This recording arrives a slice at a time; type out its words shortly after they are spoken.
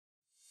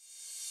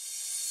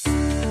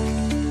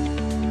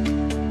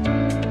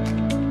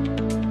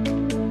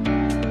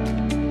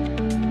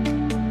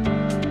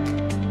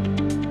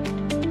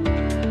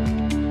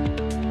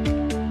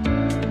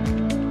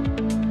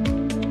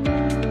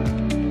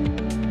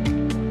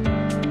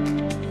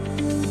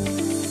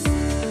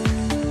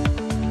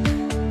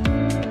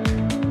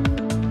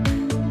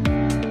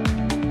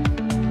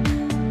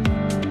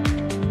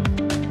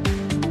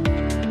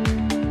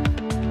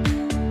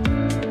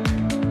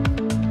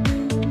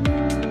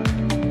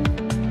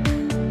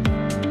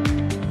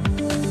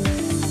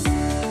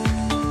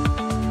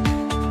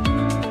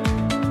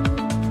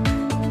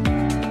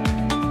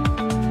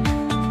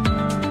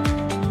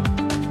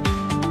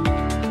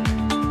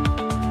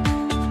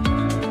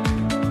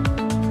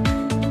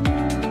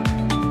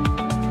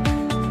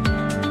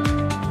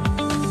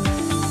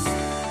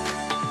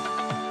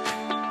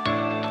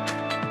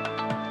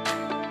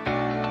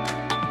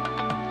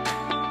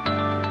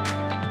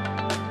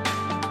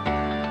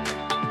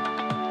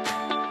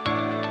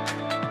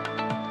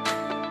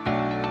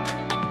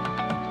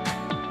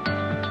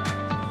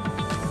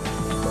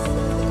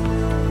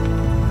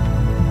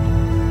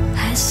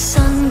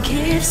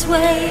gives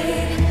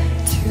way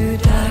to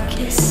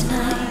darkest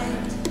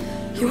night.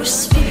 Your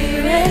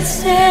spirit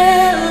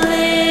still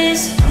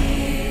is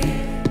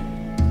here.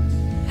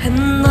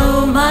 And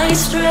though my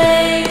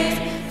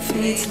strength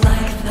fades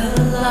like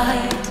the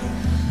light,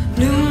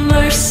 new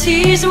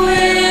mercies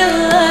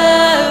will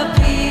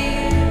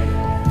appear.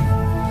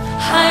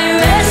 I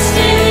rest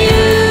in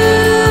you,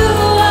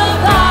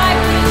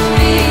 abide with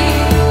me,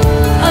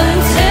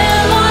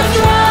 until all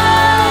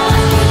trials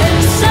and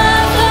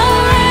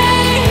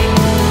suffering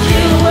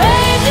give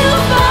way to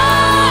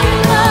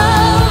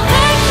final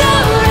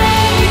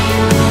victory.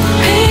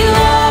 Be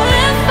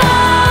glorified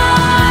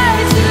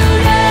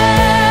today.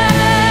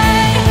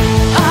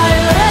 I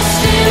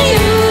rest in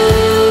you,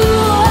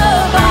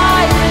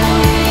 abide with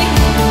me,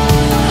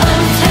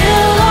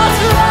 until all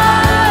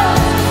trials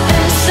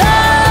and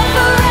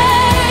suffering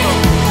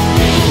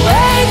give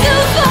way to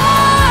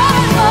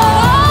final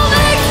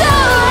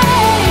victory.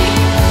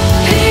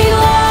 Be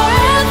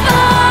glorified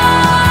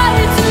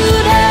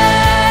today.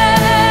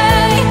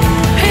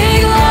 Be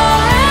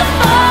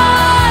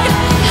glorified,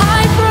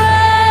 I pray.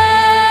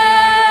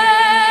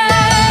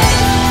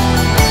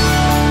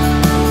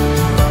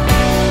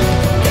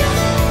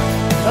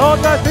 All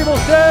God's people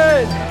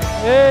said,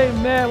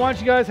 amen. Why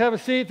don't you guys have a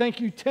seat? Thank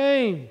you,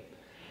 Tame.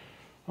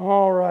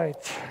 All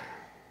right.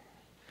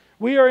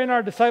 We are in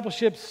our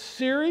discipleship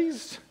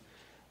series,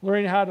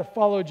 learning how to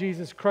follow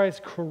Jesus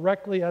Christ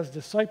correctly as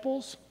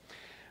disciples.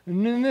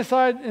 And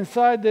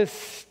inside this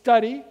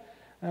study,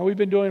 we've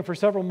been doing it for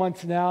several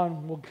months now,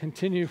 and we'll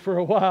continue for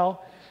a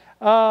while.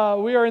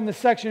 We are in the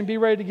section, Be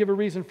Ready to Give a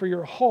Reason for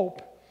Your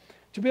Hope,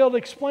 to be able to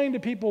explain to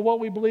people what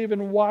we believe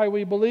and why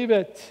we believe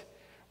it.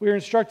 We are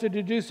instructed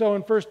to do so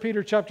in 1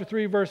 Peter chapter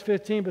 3, verse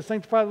 15, but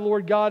sanctify the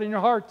Lord God in your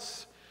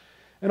hearts,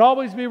 and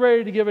always be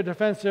ready to give a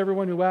defense to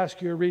everyone who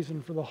asks you a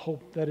reason for the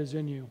hope that is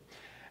in you.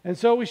 And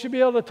so we should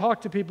be able to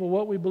talk to people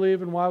what we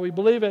believe and why we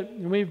believe it.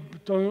 And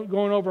we've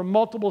gone over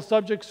multiple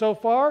subjects so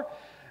far.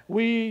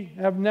 We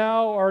are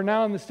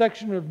now in the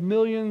section of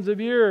millions of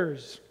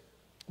years.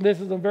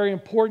 This is a very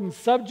important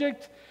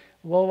subject.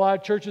 Well, a lot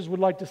of churches would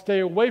like to stay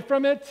away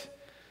from it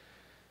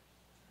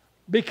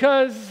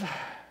because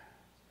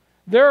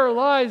there are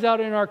lies out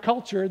in our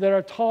culture that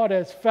are taught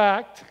as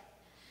fact,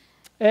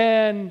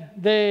 and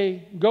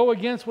they go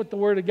against what the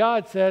Word of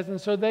God says, and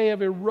so they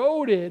have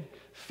eroded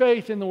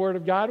faith in the Word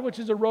of God, which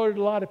has eroded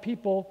a lot of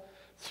people's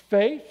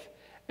faith,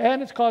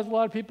 and it's caused a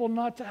lot of people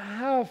not to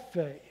have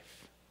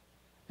faith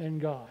in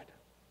God.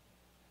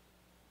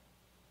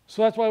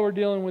 So that's why we're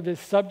dealing with this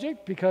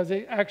subject, because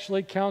it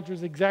actually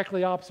counters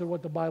exactly opposite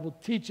what the Bible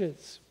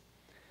teaches.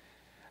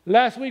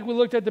 Last week we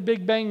looked at the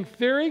Big Bang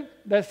Theory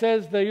that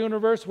says the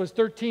universe was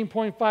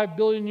 13.5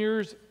 billion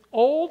years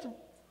old,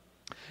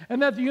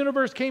 and that the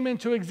universe came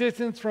into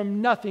existence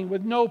from nothing,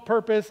 with no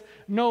purpose,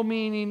 no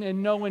meaning,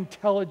 and no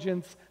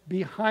intelligence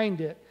behind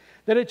it.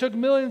 That it took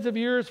millions of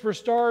years for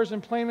stars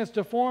and planets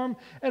to form,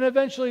 and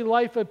eventually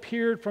life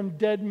appeared from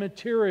dead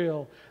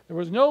material. There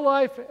was no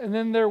life, and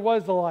then there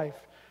was the life.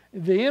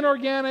 The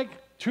inorganic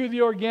to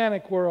the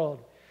organic world.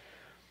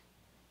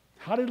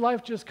 How did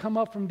life just come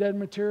up from dead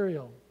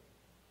material?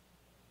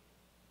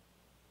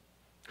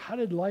 How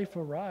did life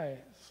arise?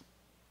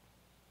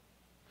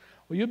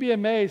 Well, you'll be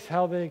amazed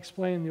how they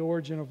explain the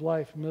origin of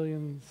life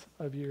millions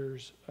of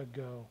years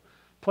ago.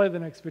 Play the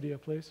next video,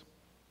 please.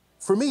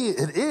 For me,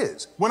 it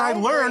is. When I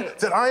learned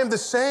that I am the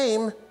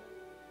same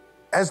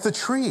as the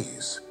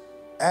trees,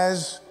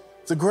 as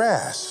the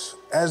grass,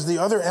 as the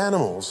other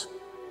animals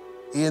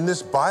in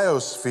this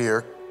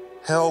biosphere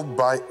held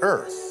by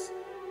Earth.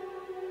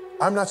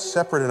 I'm not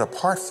separate and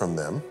apart from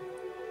them.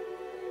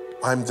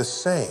 I'm the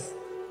same.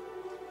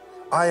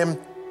 I am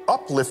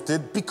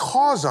uplifted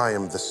because I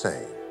am the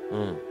same,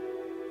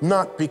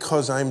 not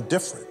because I'm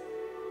different.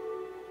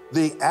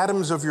 The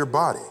atoms of your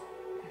body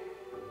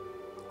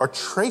are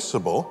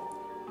traceable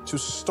to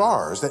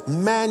stars that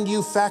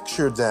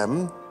manufactured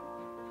them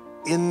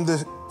in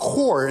the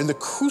core, in the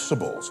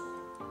crucibles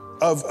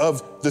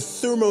of the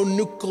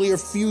thermonuclear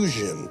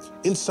fusion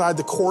inside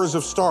the cores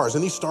of stars.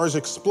 And these stars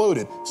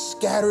exploded,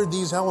 scattered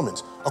these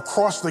elements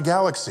across the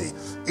galaxy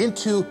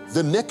into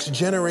the next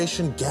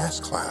generation gas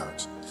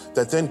clouds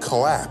that then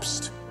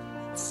collapsed,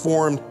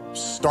 formed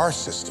star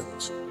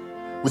systems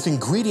with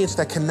ingredients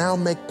that can now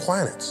make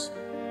planets,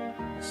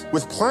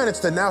 with planets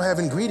that now have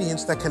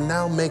ingredients that can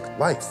now make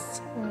life.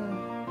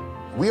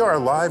 We are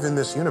alive in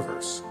this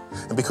universe.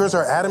 And because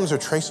our atoms are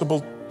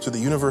traceable to the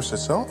universe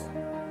itself,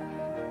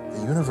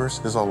 the universe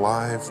is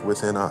alive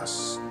within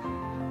us.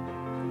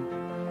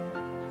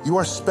 You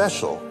are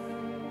special,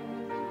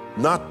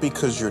 not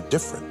because you're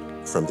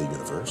different from the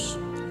universe.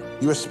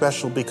 You are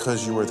special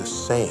because you are the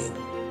same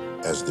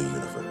as the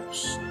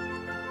universe.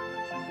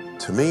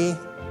 To me,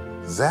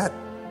 that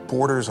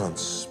borders on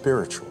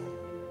spiritual.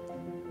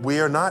 We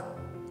are not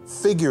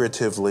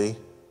figuratively,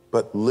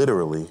 but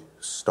literally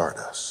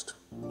stardust.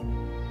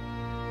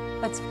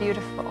 That's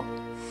beautiful.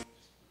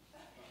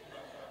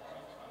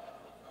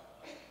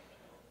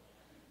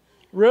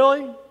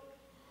 Really?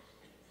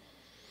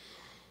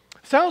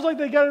 Sounds like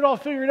they got it all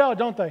figured out,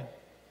 don't they?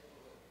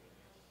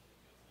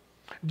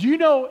 Do you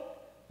know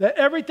that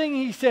everything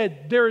he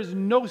said, there is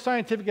no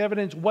scientific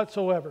evidence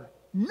whatsoever?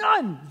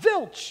 None.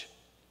 Zilch.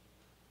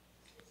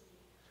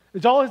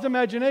 It's all his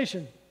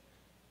imagination.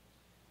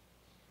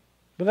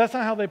 But that's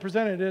not how they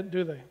presented it,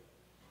 do they?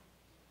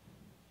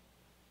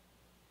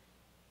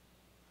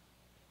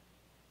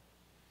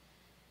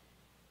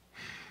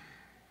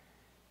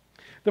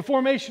 The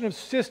formation of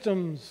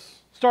systems,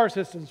 star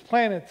systems,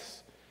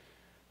 planets,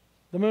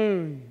 the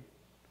moon,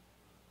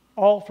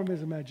 all from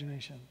his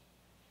imagination.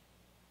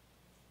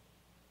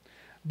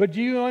 But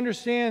do you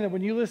understand that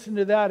when you listen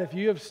to that, if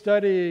you have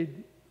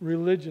studied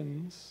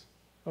religions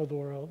of the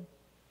world,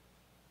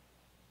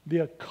 the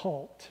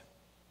occult,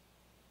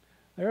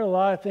 there are a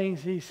lot of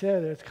things he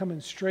said that's coming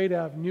straight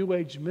out of New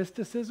Age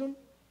mysticism,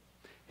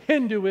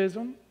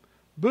 Hinduism,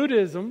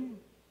 Buddhism,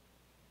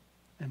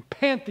 and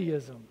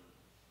pantheism.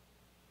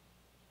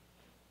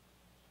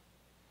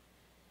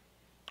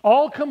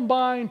 All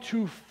combined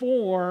to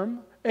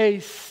form a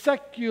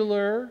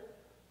secular,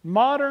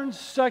 modern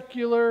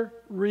secular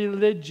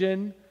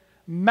religion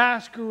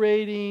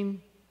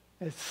masquerading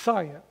as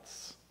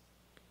science.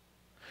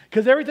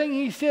 Because everything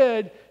he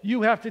said,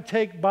 you have to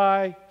take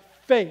by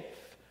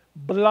faith,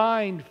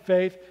 blind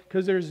faith,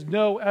 because there's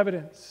no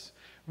evidence.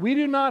 We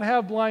do not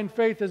have blind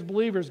faith as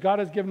believers. God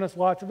has given us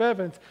lots of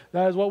evidence.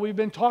 That is what we've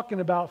been talking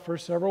about for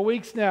several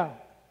weeks now.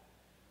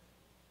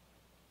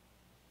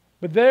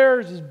 But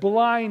theirs is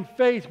blind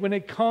faith when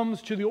it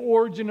comes to the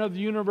origin of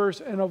the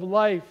universe and of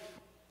life.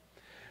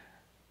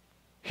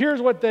 Here's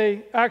what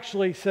they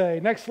actually say.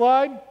 Next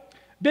slide.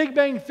 Big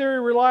Bang Theory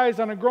relies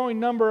on a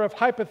growing number of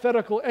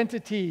hypothetical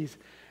entities,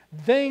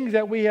 things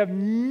that we have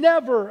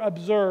never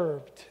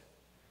observed.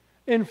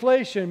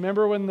 Inflation,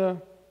 remember when the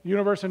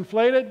universe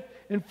inflated?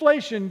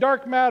 Inflation,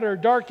 dark matter,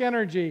 dark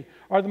energy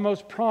are the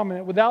most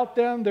prominent. Without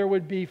them, there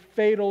would be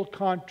fatal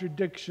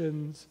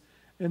contradictions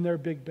in their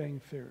Big Bang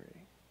Theory.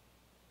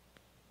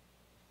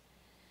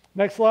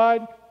 Next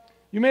slide.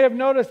 You may have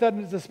noticed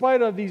that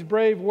despite of these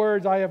brave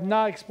words, I have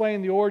not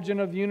explained the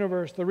origin of the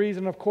universe. The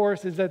reason, of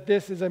course, is that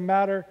this is a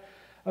matter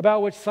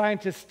about which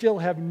scientists still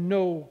have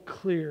no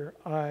clear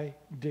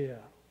idea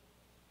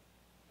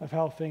of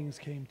how things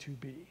came to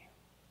be.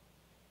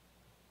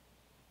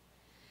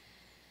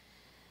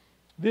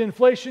 The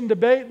inflation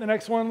debate, the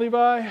next one,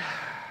 Levi,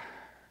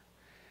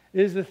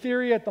 is the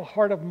theory at the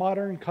heart of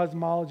modern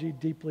cosmology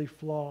deeply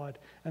flawed.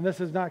 And this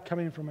is not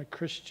coming from a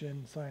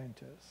Christian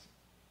scientist.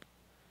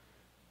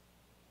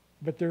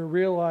 But they're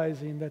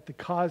realizing that the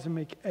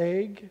cosmic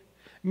egg,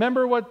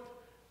 remember what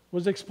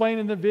was explained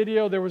in the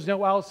video? There was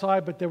no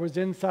outside, but there was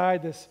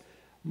inside this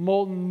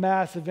molten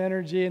mass of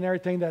energy and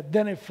everything that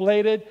then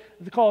inflated.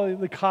 They call it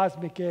the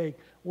cosmic egg.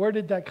 Where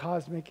did that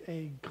cosmic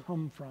egg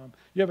come from?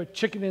 You have a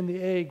chicken and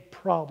the egg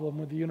problem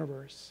with the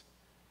universe.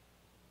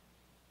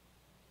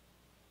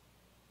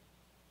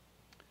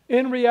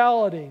 In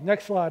reality,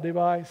 next slide,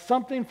 Levi,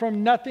 something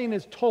from nothing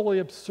is totally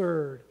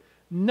absurd.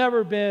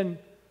 Never been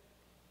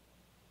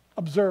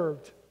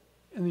observed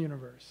in the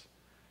universe.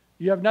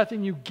 You have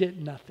nothing, you get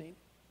nothing.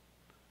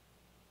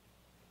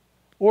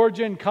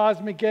 Origin,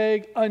 cosmic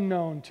egg,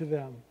 unknown to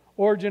them.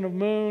 Origin of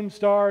moon,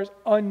 stars,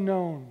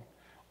 unknown.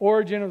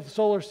 Origin of the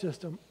solar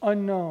system,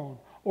 unknown.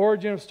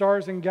 Origin of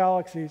stars and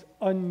galaxies,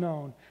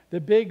 unknown.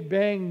 The Big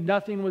Bang,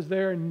 nothing was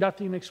there,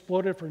 nothing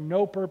exploded for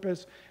no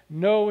purpose,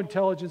 no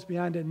intelligence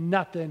behind it,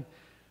 nothing.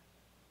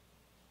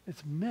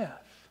 It's myth.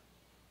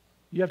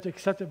 You have to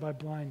accept it by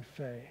blind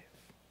faith.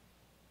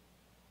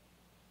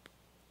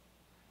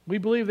 We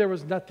believe there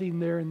was nothing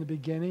there in the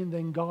beginning.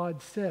 Then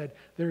God said,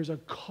 there's a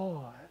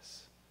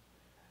cause.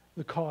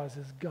 The cause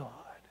is God.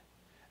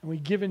 And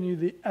we've given you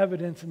the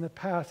evidence in the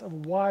past of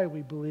why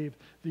we believe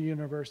the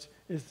universe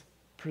is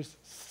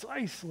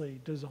precisely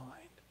designed.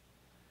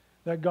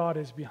 That God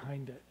is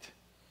behind it.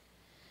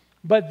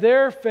 But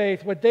their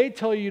faith, what they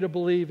tell you to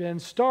believe in,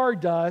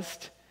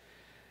 stardust,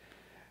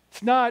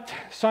 it's not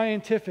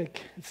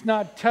scientific. It's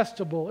not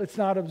testable. It's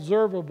not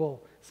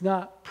observable. It's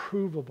not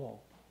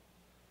provable.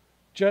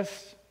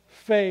 Just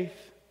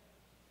faith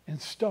in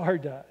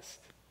stardust,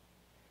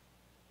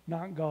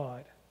 not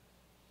God.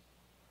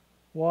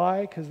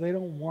 Why? Because they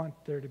don't want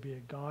there to be a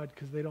God,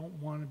 because they don't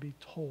want to be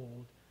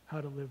told how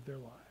to live their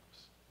lives.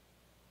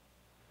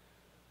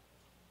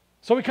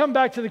 So we come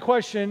back to the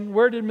question,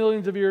 where did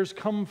millions of years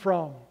come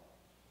from?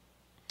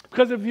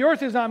 Because if the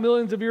earth is not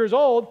millions of years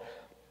old,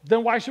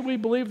 then why should we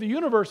believe the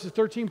universe is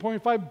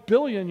 13.5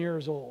 billion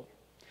years old?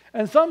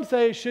 And some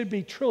say it should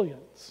be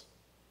trillions.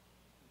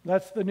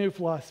 That's the new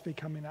philosophy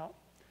coming out,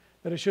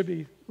 that it should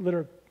be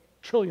literally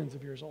trillions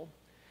of years old.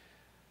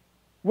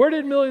 Where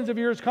did millions of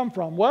years come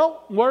from?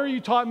 Well, where are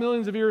you taught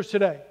millions of years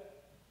today?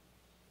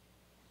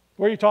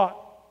 Where are you taught?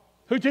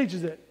 Who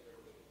teaches it?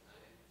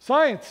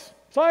 Science.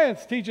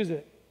 Science teaches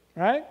it,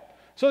 right?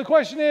 So the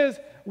question is,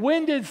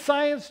 when did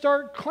science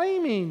start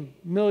claiming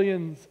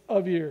millions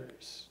of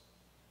years?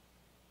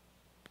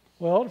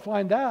 Well, to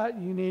find that,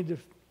 you need to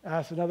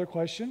ask another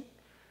question.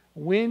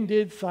 When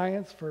did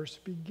science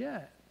first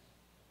begin?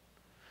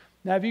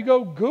 Now, if you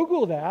go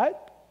Google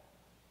that,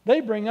 they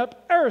bring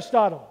up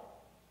Aristotle.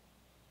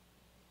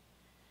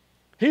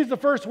 He's the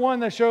first one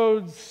that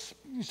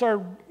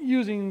started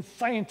using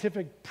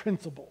scientific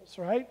principles,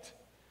 right?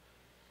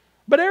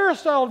 But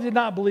Aristotle did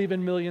not believe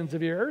in millions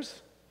of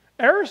years.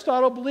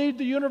 Aristotle believed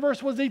the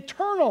universe was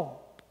eternal.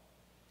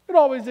 It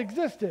always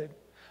existed.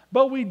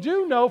 But we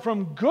do know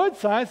from good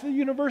science the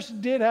universe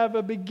did have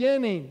a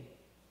beginning.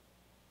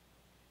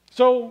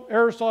 So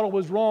Aristotle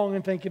was wrong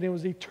in thinking it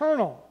was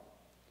eternal.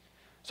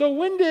 So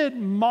when did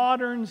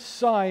modern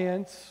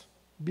science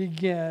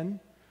begin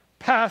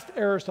past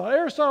Aristotle?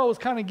 Aristotle was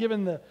kind of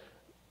given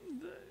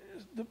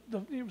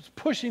he was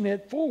pushing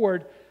it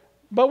forward.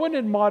 But when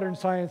did modern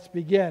science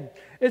begin?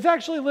 It's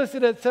actually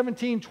listed at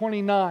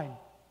 1729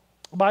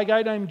 by a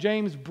guy named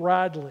James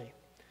Bradley.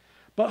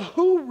 But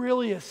who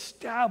really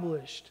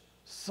established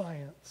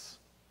science?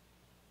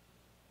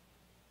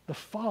 The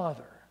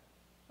father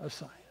of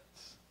science.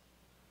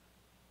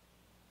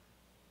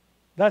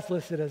 That's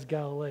listed as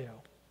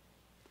Galileo,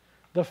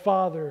 the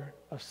father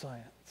of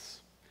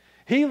science.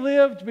 He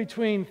lived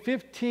between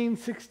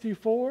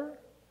 1564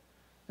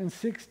 and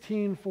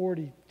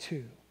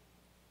 1642.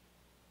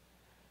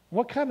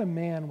 What kind of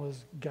man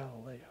was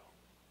Galileo?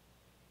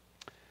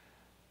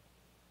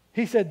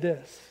 He said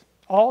this: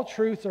 all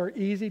truths are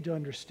easy to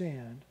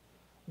understand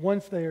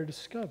once they are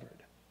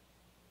discovered.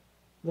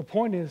 The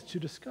point is to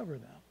discover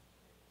them.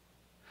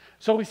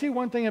 So we see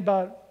one thing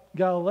about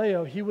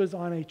Galileo: he was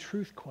on a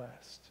truth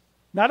quest.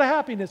 Not a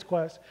happiness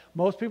quest.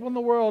 Most people in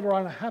the world are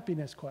on a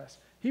happiness quest.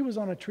 He was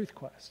on a truth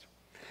quest.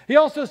 He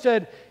also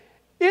said,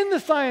 in the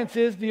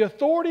sciences, the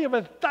authority of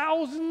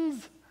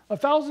thousands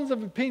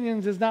of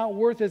opinions is not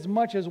worth as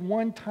much as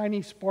one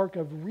tiny spark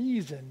of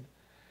reason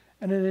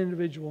in an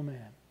individual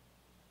man.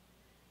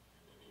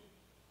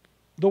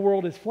 The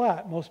world is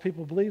flat. Most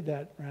people believe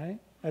that, right?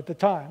 At the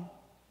time,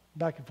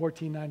 back in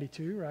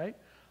 1492, right?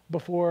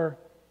 Before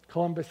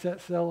Columbus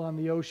set sail on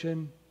the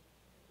ocean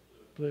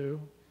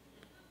blue.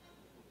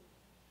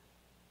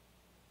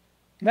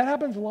 And that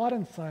happens a lot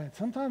in science.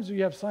 Sometimes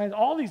you have science,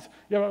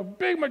 you have a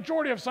big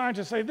majority of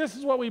scientists say, this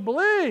is what we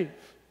believe.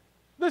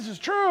 This is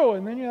true.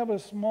 And then you have a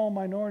small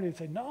minority that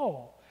say,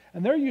 no.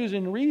 And they're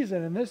using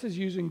reason, and this is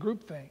using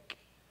groupthink.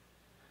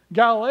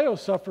 Galileo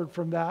suffered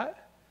from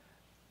that.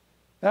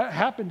 That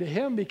happened to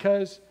him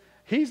because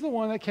he's the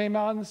one that came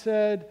out and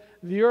said,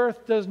 the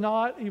earth does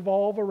not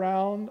evolve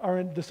around,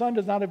 or the sun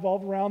does not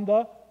evolve around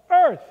the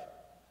earth.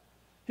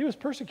 He was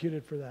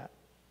persecuted for that.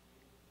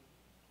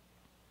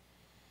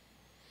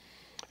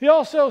 He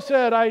also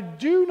said, I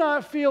do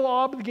not feel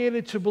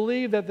obligated to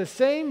believe that the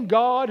same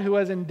God who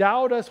has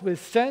endowed us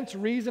with sense,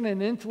 reason,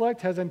 and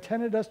intellect has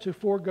intended us to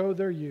forego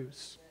their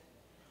use.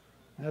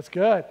 That's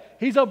good.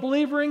 He's a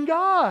believer in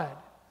God.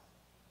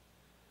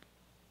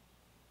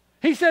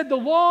 He said the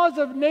laws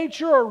of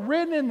nature are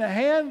written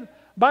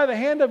by the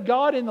hand of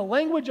God in the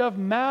language of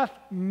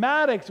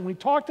mathematics. And we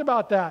talked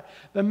about that.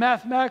 The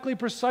mathematically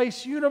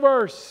precise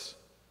universe.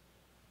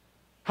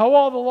 How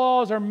all the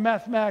laws are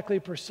mathematically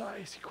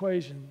precise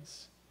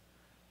equations.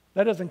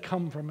 That doesn't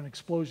come from an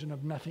explosion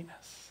of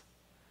nothingness.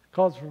 It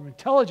comes from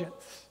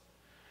intelligence.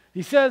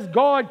 He says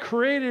God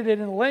created it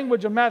in the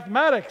language of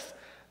mathematics.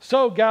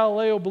 So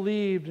Galileo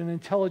believed in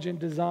intelligent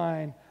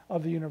design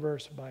of the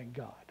universe by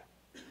God.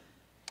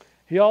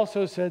 He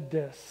also said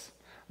this: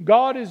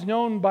 God is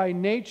known by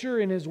nature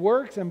in his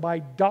works and by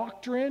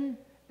doctrine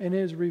in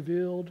his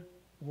revealed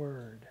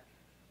word.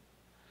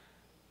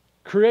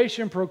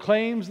 Creation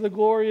proclaims the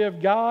glory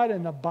of God,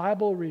 and the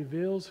Bible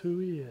reveals who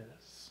he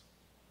is.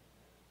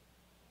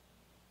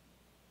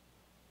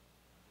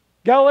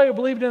 Galileo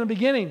believed in the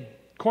beginning,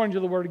 according to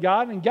the Word of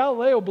God, and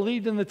Galileo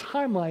believed in the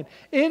timeline.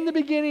 In the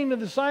beginning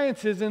of the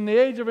sciences, in the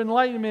age of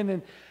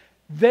enlightenment,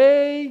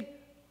 and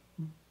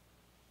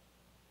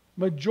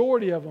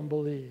majority of them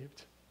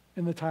believed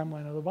in the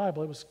timeline of the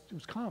Bible. It was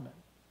common.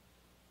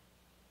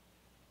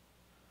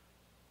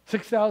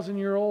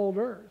 6,000-year-old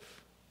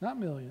earth, not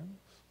millions.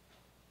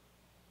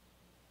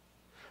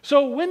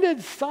 So when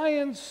did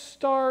science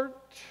start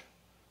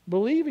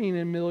believing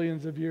in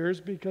millions of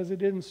years? Because it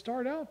didn't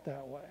start out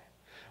that way.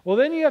 Well,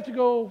 then you have to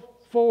go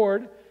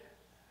forward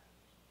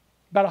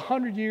about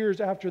 100 years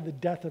after the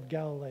death of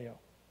Galileo.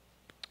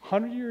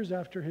 100 years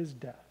after his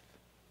death.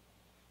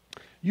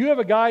 You have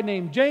a guy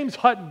named James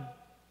Hutton.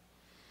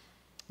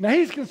 Now,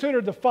 he's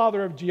considered the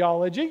father of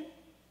geology.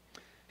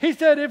 He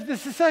said, if the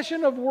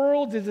succession of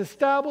worlds is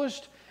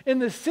established in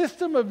the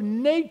system of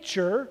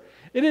nature,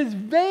 it is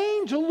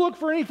vain to look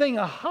for anything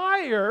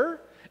higher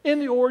in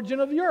the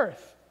origin of the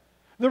earth.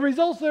 The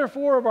results,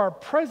 therefore, of our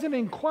present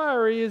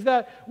inquiry is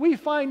that we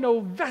find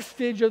no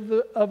vestige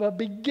of a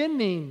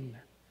beginning,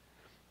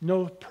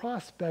 no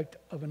prospect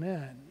of an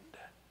end.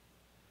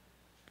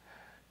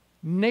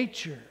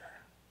 Nature.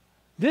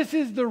 This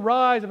is the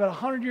rise, about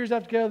 100 years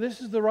after Galileo, this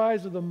is the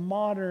rise of the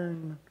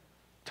modern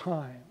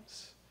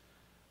times.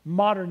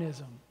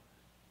 Modernism.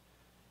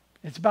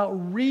 It's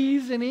about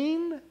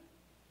reasoning,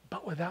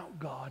 but without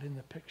God in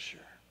the picture.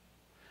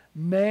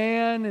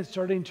 Man is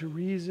starting to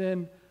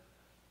reason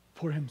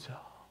for himself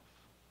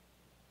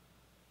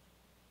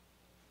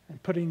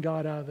and putting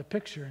God out of the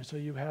picture. And so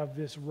you have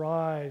this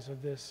rise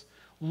of this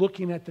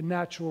looking at the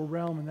natural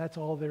realm, and that's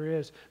all there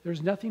is.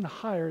 There's nothing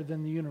higher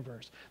than the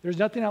universe. There's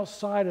nothing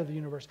outside of the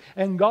universe.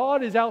 And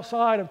God is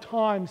outside of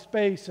time,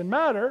 space, and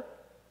matter,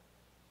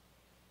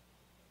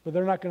 but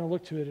they're not going to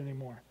look to it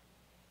anymore.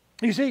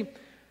 You see,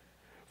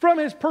 from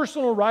his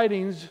personal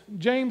writings,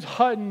 James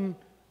Hutton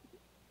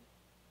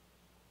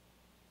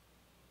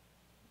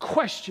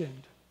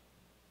questioned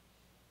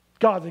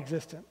God's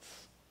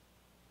existence,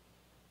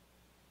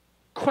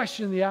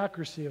 questioned the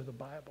accuracy of the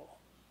Bible.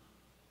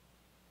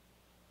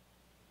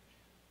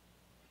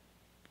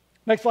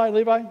 Next slide,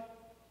 Levi.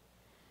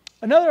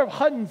 Another of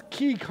Hutton's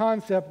key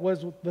concept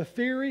was the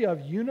theory of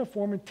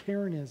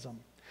uniformitarianism.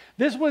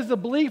 This was the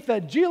belief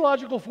that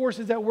geological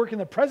forces at work in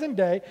the present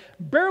day,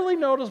 barely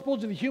noticeable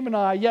to the human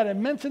eye, yet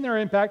immense in their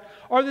impact,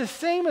 are the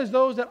same as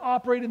those that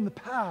operated in the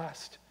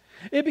past.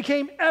 It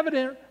became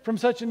evident from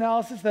such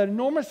analysis that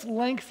enormous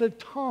lengths of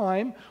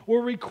time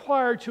were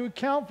required to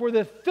account for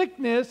the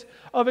thickness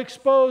of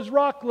exposed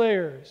rock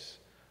layers.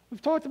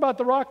 We've talked about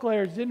the rock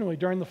layers, didn't we,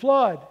 during the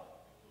flood?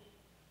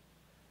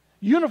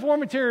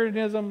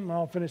 Uniformitarianism,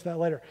 I'll finish that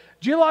later.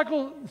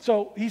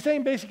 So he's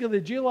saying basically the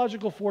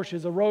geological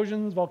forces,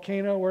 erosions,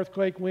 volcano,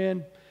 earthquake,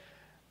 wind,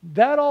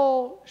 that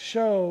all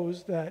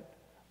shows that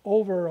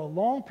over a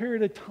long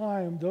period of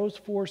time, those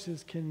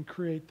forces can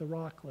create the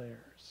rock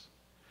layers.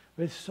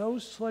 But it's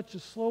such a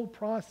slow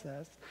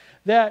process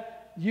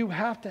that you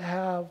have to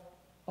have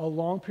a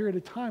long period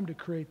of time to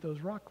create those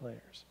rock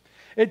layers.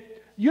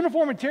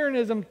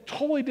 Uniformitarianism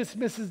totally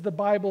dismisses the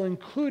Bible,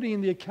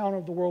 including the account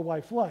of the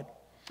worldwide flood.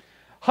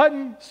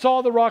 Hutton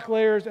saw the rock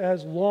layers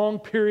as long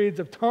periods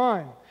of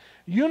time.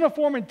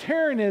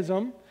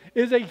 Uniformitarianism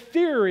is a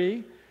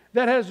theory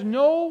that has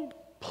no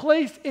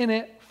place in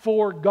it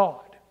for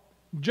God,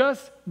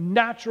 just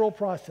natural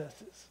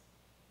processes.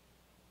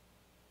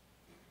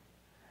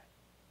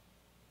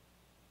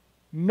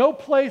 No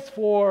place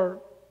for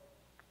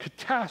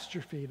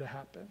catastrophe to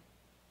happen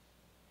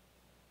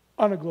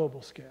on a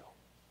global scale.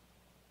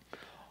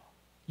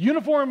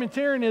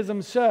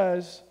 Uniformitarianism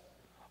says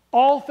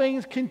all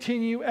things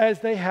continue as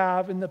they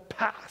have in the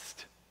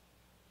past.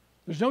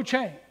 There's no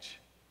change.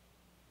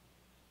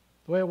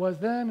 The way it was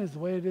then is the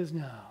way it is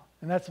now,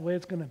 and that's the way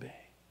it's going to be.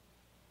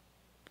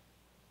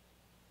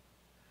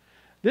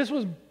 This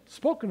was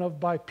spoken of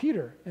by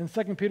Peter in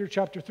 2 Peter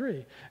chapter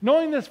 3.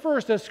 Knowing this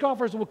first, that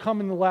scoffers will come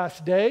in the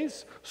last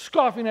days,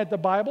 scoffing at the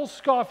Bible,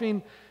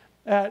 scoffing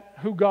at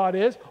who God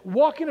is,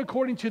 walking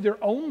according to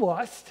their own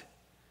lust,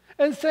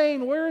 and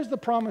saying, where is the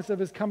promise of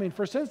his coming?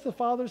 For since the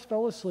fathers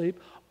fell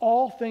asleep,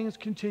 all things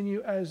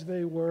continue as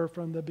they were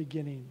from the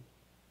beginning.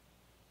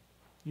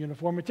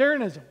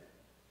 Uniformitarianism.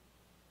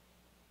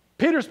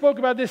 Peter spoke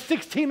about this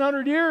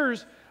 1,600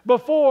 years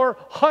before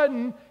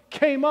Hutton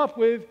came up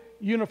with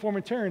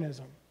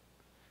uniformitarianism.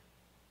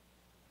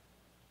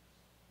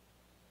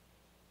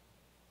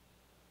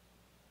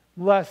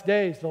 The last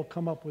days, they'll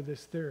come up with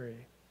this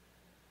theory.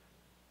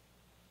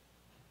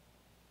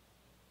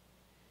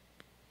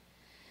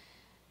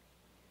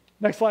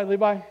 Next slide,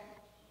 Levi.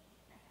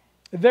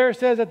 There it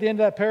says at the end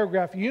of that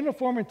paragraph,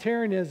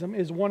 uniformitarianism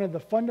is one of the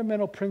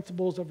fundamental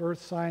principles of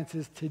earth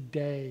sciences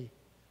today.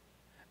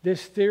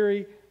 This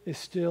theory is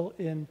still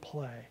in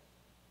play.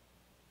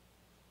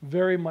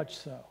 Very much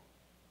so.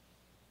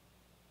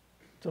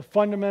 It's a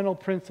fundamental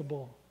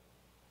principle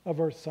of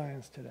earth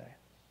science today.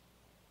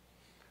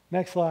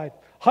 Next slide.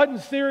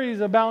 Hutton's theories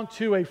amount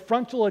to a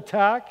frontal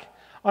attack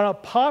on a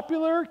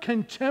popular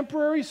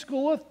contemporary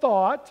school of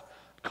thought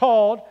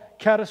called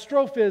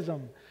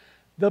catastrophism.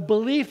 The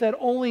belief that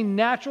only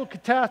natural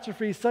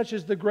catastrophes such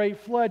as the Great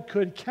Flood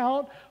could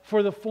count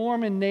for the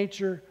form and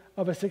nature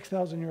of a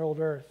 6,000-year-old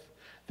earth.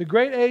 The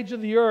great age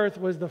of the earth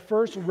was the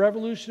first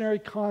revolutionary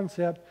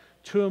concept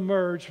to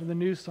emerge from the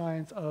new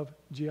science of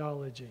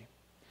geology.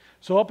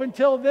 So up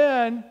until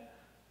then,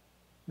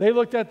 they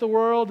looked at the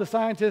world, the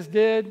scientists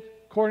did,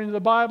 according to the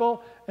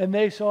Bible, and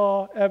they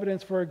saw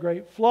evidence for a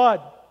great flood.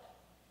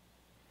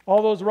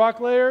 All those rock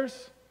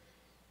layers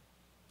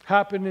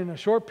happened in a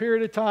short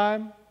period of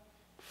time.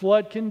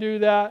 Flood can do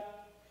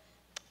that.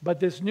 But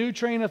this new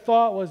train of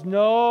thought was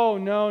no,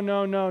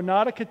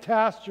 not a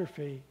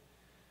catastrophe.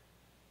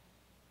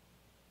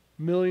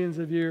 Millions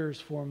of years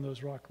formed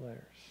those rock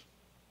layers.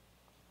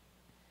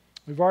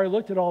 We've already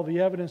looked at all the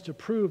evidence to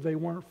prove they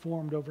weren't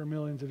formed over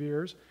millions of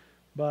years,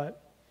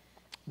 but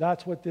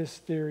that's what this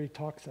theory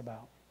talks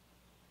about.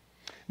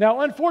 Now,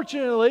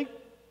 unfortunately,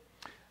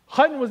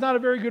 Hutton was not a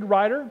very good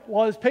writer.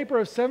 While his paper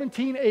of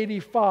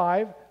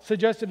 1785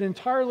 suggested an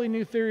entirely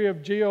new theory of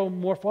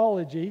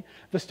geomorphology,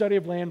 the study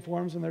of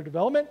landforms and their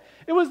development,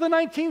 it was the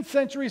 19th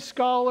century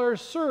scholar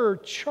Sir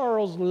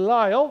Charles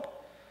Lyell,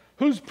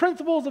 whose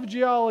Principles of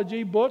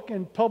Geology book,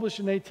 and published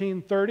in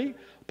 1830,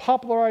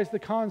 popularized the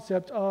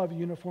concept of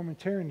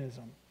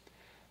uniformitarianism.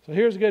 So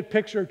here's a good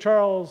picture of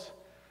Charles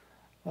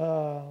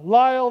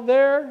Lyell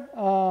there,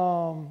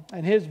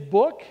 and his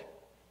book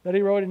that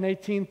he wrote in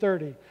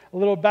 1830. A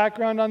little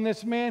background on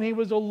this man: he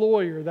was a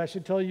lawyer. That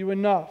should tell you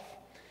enough.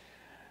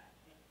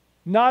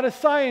 Not a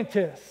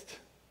scientist.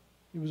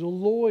 He was a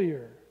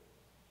lawyer.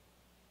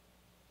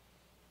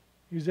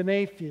 He was an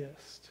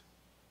atheist.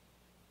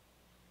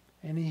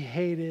 And he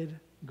hated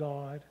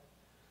God.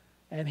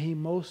 And he,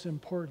 most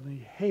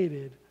importantly,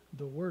 hated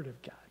the Word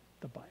of God,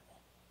 the Bible.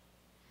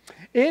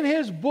 In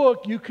his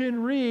book, you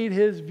can read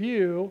his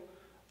view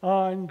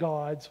on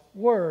God's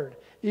Word,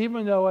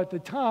 even though at the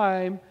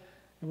time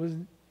it was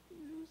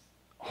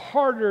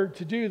harder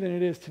to do than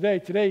it is today.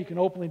 Today, you can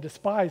openly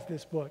despise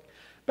this book.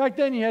 Back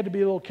then, you had to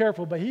be a little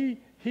careful, but he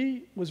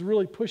was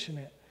really pushing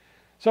it.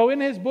 So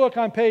in his book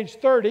on page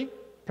 30,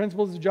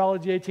 Principles of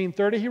Geology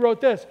 1830, he wrote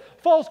this: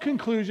 false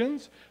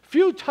conclusions,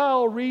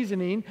 futile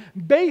reasoning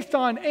based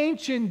on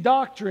ancient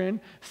doctrine,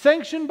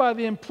 sanctioned by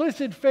the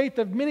implicit faith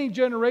of many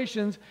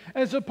generations,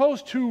 and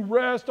supposed to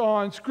rest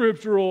on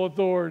scriptural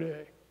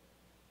authority.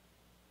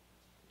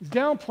 He's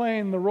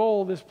downplaying the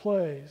role this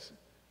plays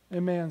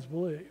in man's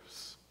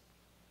beliefs.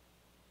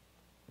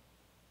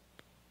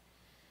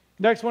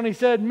 Next one, he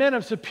said, men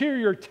of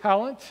superior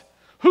talent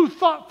who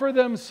thought for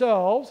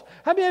themselves.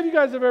 How many of you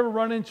guys have ever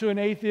run into an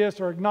atheist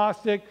or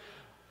agnostic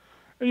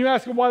and you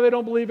ask them why they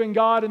don't believe in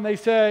God and they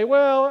say,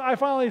 well, I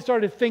finally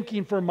started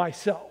thinking for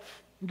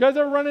myself. You guys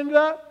ever run into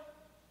that?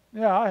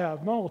 Yeah, I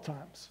have multiple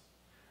times.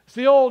 It's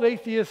the old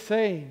atheist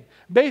saying.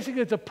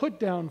 Basically, it's a put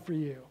down for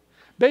you.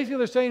 Basically,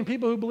 they're saying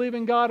people who believe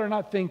in God are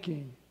not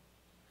thinking.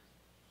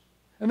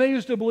 And they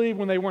used to believe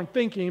when they weren't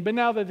thinking, but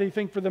now that they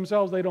think for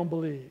themselves, they don't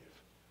believe.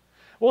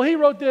 Well, he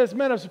wrote this,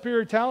 men of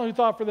superior talent who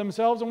thought for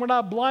themselves and were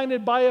not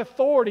blinded by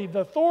authority,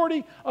 the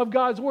authority of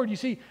God's Word. You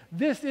see,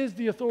 this is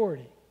the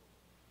authority.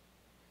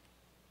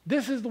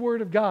 This is the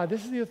Word of God.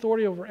 This is the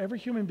authority over every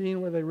human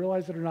being, whether they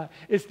realize it or not.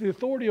 It's the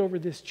authority over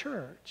this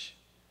church.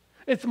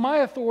 It's my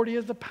authority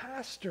as a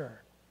pastor.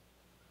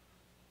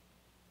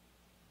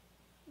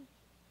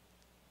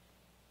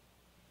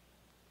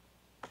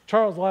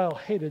 Charles Lyell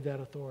hated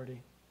that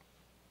authority.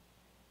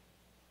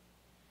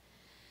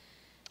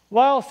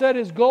 Lyell said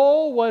his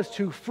goal was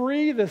to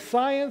free the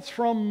science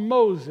from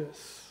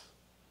Moses.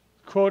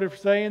 Quoted for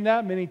saying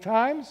that many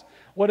times.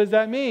 What does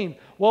that mean?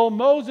 Well,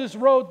 Moses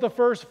wrote the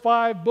first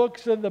 5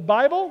 books of the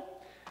Bible,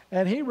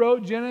 and he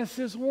wrote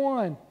Genesis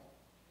 1,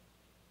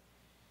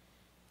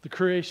 the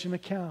creation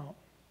account.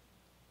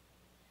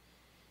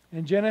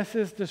 And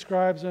Genesis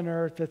describes an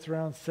earth that's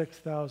around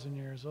 6,000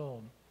 years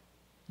old,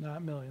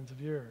 not millions of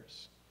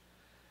years.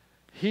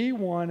 He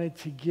wanted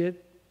to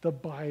get the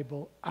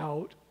Bible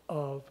out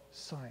of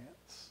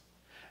science.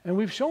 And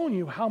we've shown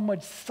you how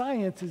much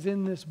science is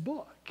in this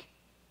book.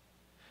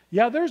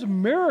 Yeah, there's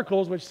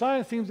miracles which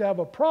science seems to have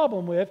a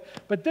problem with,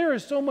 but there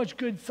is so much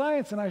good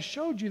science, and I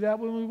showed you that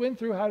when we went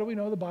through how do we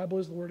know the Bible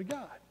is the Word of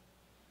God.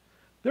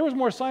 There was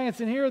more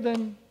science in here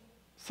than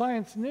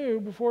science knew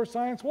before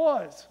science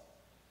was.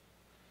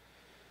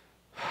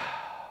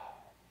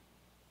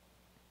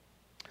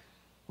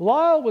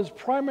 Lyell was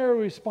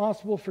primarily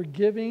responsible for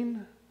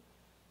giving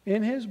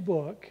in his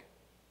book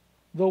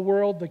the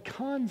world the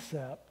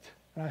concept,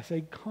 and I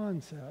say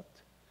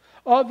concept,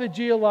 of the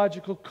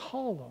geological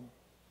column,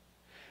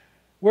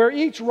 where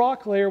each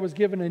rock layer was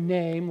given a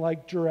name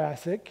like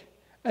Jurassic,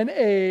 an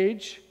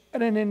age,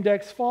 and an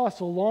index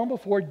fossil long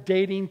before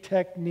dating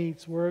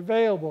techniques were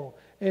available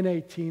in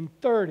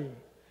 1830.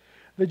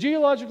 The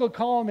geological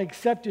column,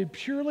 accepted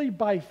purely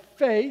by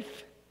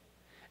faith,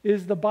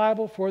 is the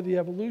Bible for the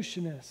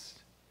evolutionists.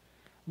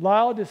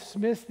 Lyell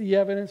dismissed the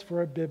evidence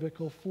for a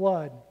biblical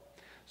flood.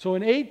 So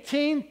in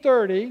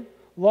 1830,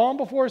 long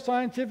before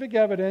scientific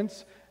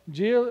evidence,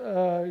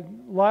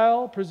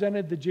 Lyell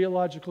presented the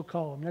geological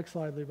column. Next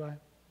slide, Levi.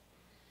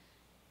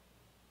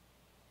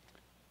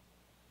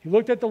 He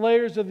looked at the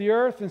layers of the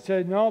earth and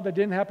said, no, that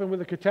didn't happen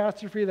with a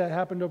catastrophe. That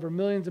happened over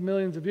millions and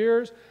millions of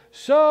years.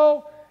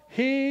 So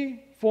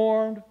he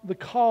formed the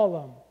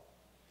column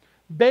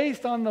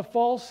based on the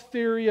false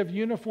theory of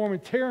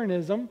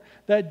uniformitarianism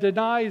that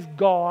denies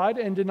God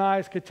and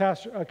denies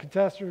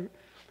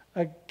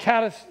a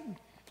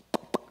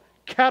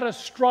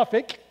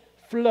catastrophic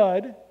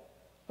flood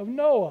of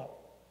Noah.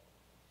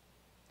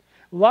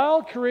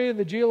 Lyell created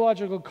the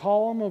geological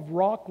column of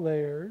rock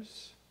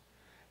layers.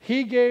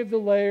 He gave the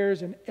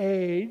layers an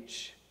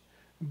age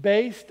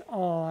based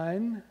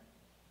on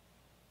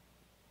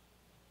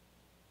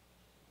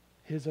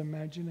his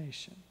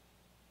imagination,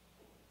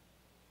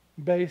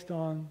 based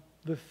on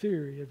the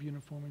theory of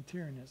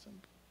uniformitarianism.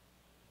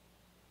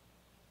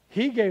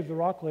 He gave the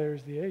rock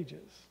layers the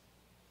ages,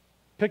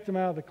 picked them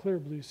out of the clear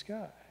blue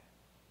sky.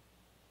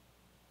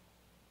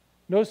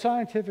 No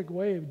scientific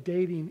way of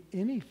dating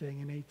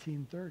anything in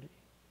 1830.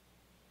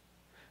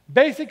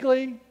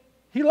 Basically,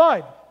 he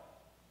lied.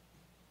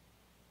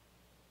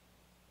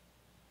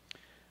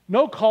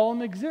 No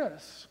column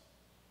exists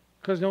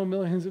because no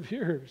millions of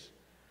years.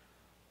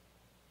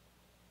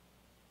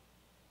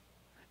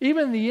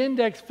 Even the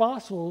index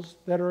fossils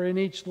that are in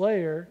each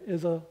layer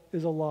is a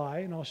lie,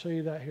 and I'll show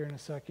you that here in a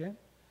second.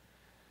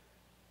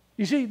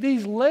 You see,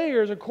 these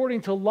layers,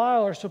 according to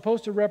Lyell, are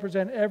supposed to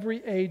represent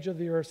every age of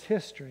the Earth's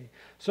history.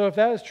 So if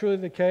that is truly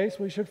the case,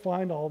 we should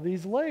find all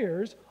these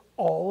layers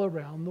all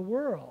around the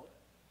world.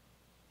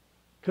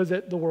 Because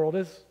the world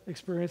has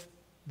experienced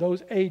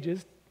those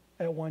ages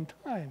at one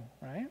time,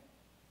 right?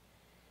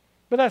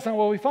 But that's not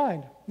what we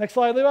find. Next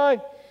slide, Levi.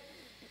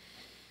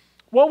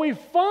 What we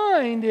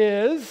find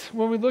is,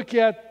 when we look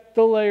at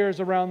the layers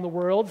around the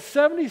world,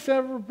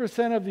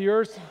 77% of the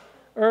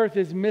Earth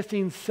is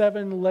missing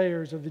 7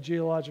 layers of the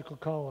geological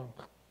column.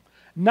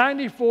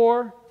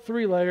 94,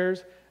 3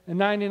 layers, and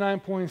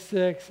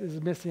 99.6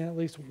 is missing at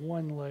least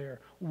 1 layer.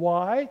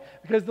 Why?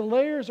 Because the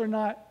layers are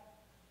not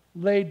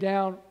laid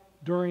down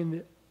during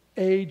the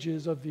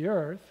ages of the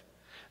earth.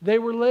 They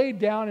were laid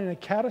down in a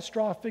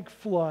catastrophic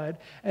flood,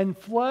 and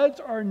floods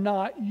are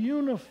not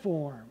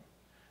uniform.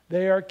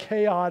 They are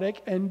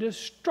chaotic and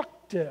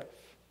destructive.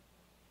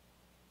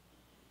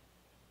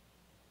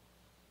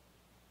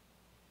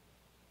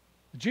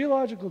 The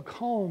geological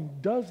column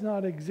does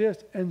not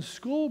exist, and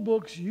school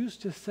books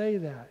used to say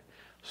that.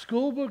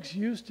 School books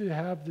used to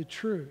have the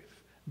truth.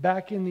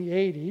 Back in the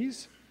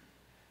 80s,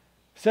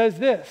 says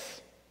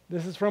this.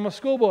 This is from a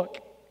school book.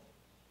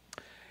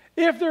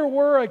 If there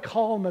were a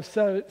column of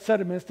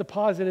sediments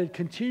deposited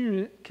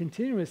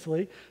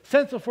continuously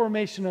since the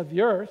formation of the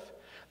earth,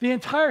 the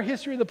entire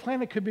history of the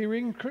planet could be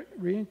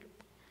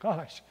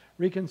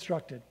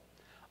reconstructed.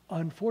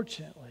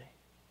 Unfortunately,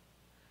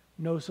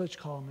 no such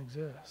column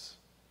exists.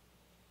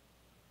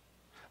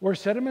 Where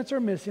sediments are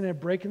missing, a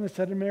break in the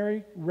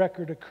sedimentary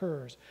record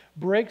occurs.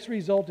 Breaks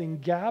result in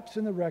gaps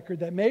in the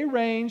record that may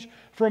range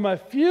from a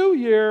few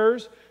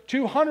years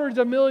to hundreds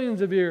of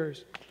millions of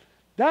years.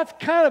 That's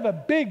kind of a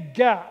big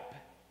gap.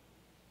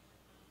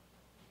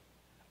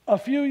 A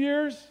few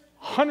years,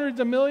 hundreds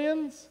of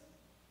millions.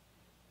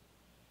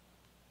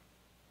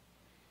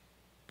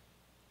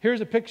 Here's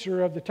a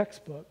picture of the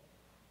textbook,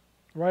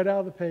 right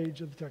out of the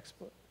page of the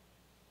textbook.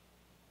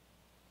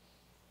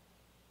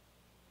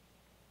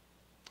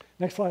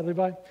 Next slide,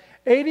 Levi.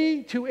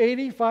 80 to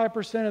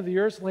 85% of the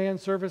Earth's land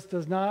surface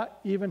does not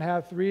even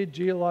have 3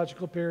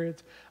 geological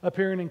periods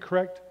appearing in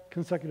correct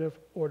consecutive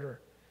order.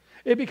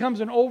 It becomes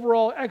an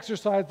overall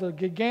exercise of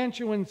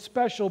gargantuan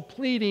special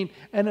pleading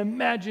and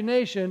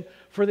imagination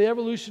for the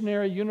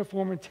evolutionary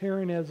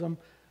uniformitarianism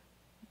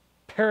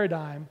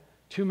paradigm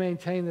to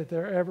maintain that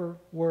there ever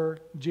were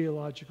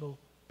geological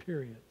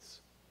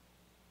periods.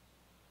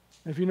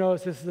 If you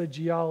notice, this is a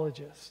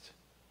geologist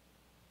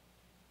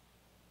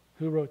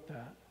who wrote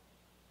that.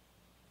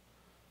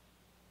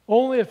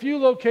 Only a few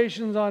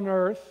locations on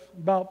Earth,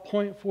 about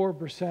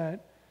 0.4%,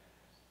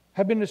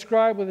 have been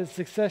described with a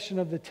succession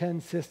of the 10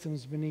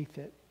 systems beneath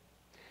it.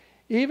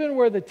 Even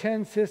where the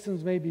 10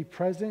 systems may be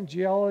present,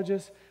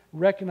 geologists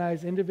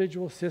recognize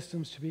individual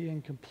systems to be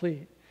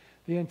incomplete.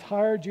 The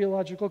entire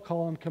geological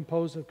column,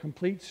 composed of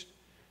complete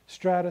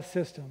strata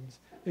systems,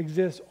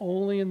 exists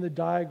only in the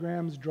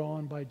diagrams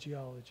drawn by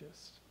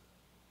geologists.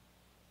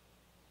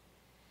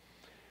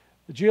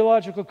 The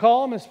geological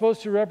column is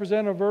supposed to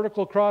represent a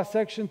vertical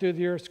cross-section through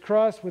the Earth's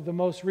crust, with the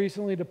most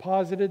recently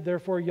deposited,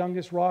 therefore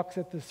youngest rocks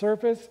at the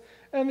surface,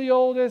 and the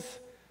oldest,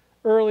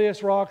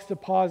 earliest rocks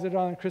deposited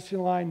on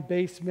crystalline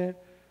basement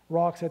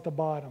rocks at the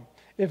bottom.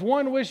 If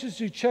one wishes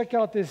to check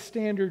out this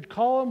standard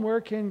column, where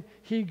can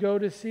he go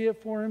to see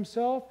it for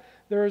himself?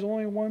 There is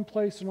only one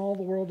place in all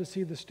the world to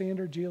see the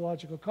standard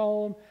geological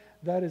column.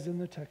 That is in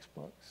the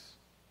textbooks.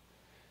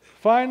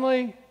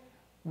 Finally,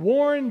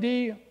 Warren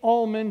D.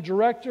 Ullman,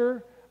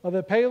 director of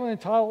the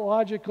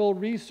Paleontological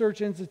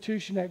Research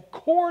Institution at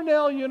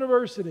Cornell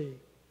University.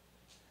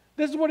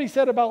 This is what he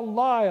said about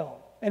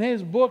Lyell in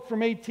his book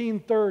from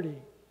 1830.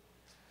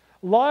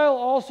 Lyell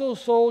also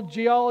sold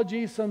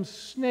geology some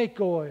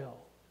snake oil.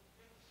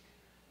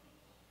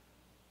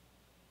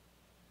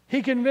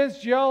 He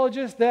convinced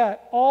geologists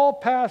that all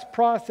past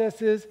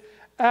processes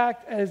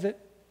acted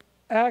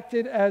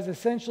as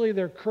essentially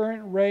their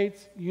current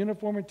rates,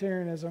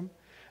 uniformitarianism.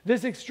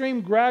 This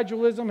extreme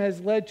gradualism has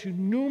led to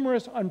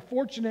numerous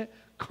unfortunate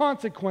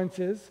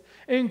consequences,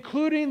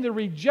 including the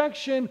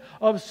rejection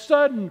of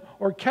sudden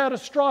or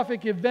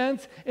catastrophic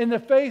events in the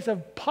face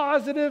of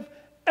positive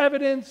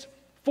evidence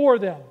for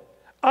them,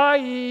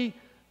 i.e.,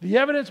 the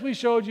evidence we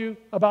showed you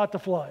about the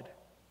flood.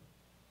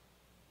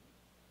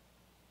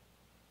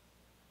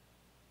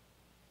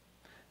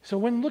 So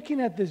when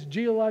looking at this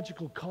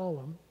geological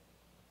column,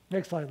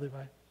 next slide,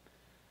 Levi.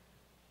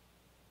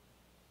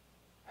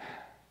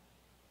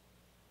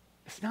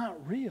 It's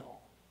not real.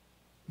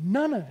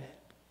 None of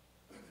it.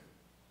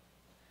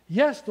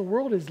 Yes, the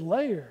world is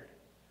layered,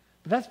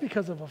 but that's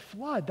because of a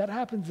flood. That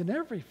happens in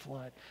every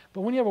flood.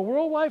 But when you have a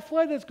worldwide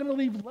flood, that's going to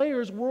leave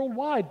layers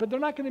worldwide, but they're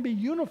not going to be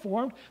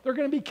uniform. They're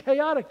going to be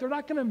chaotic. They're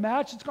not going to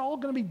match. It's all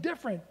going to be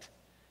different.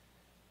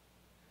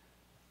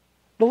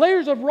 The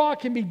layers of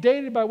rock can be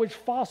dated by which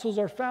fossils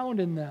are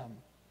found in them.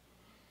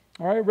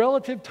 All right,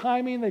 relative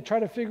timing, they try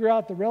to figure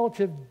out the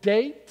relative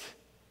date.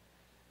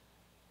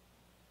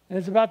 And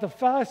it's about the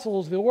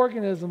fossils, the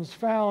organisms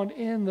found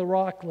in the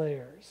rock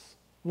layers.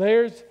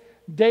 Layers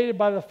dated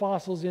by the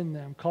fossils in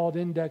them, called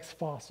index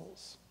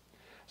fossils.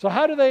 So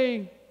how do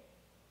they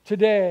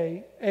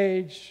today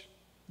age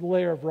the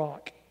layer of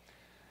rock?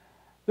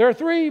 There are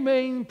 3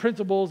 main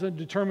principles in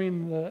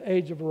determining the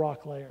age of a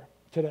rock layer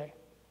today.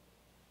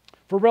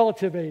 For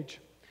relative age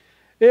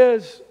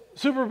is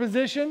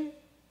superposition,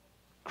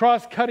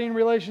 cross-cutting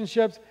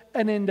relationships,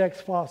 and index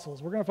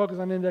fossils. We're going to focus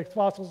on index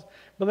fossils,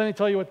 but let me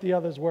tell you what the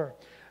others were.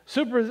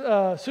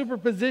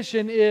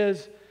 Superposition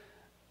is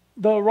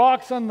the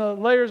rocks on the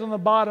layers on the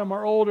bottom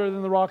are older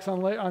than the rocks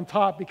on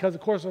top because,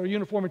 of course, of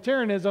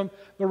uniformitarianism,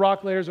 the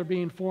rock layers are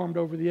being formed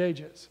over the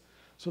ages.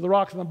 So the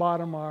rocks on the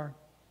bottom are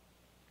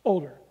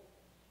older.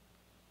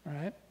 All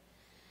right?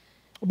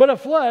 But a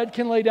flood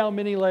can lay down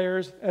many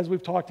layers, as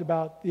we've talked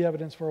about the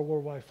evidence for a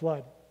worldwide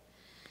flood.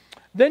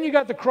 Then you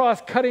got the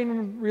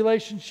cross-cutting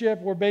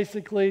relationship where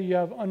basically you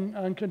have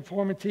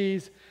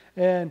unconformities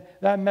and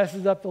that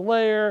messes up the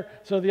layer.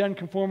 So the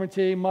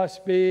unconformity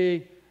must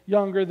be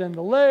younger than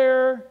the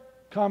layer,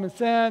 common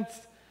sense.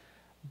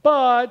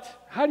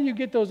 But how do you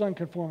get those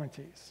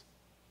unconformities?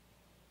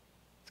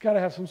 It's got to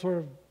have some sort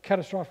of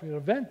catastrophic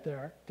event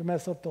there to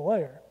mess up the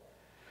layer.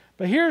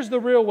 But here's the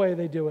real way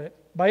they do it,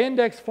 by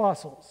index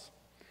fossils.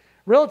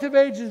 Relative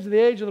age is the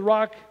age of the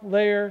rock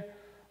layer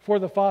for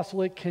the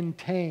fossil it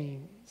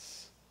contains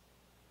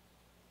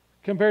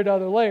compared to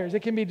other layers.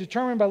 It can be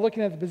determined by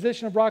looking at the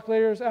position of rock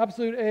layers.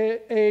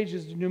 Absolute age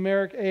is the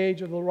numeric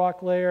age of the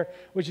rock layer,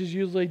 which is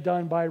usually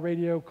done by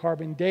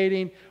radiocarbon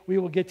dating. We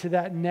will get to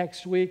that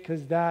next week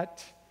because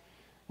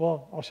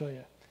I'll show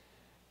you.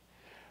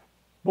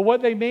 But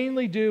what they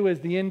mainly do is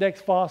the index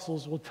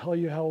fossils will tell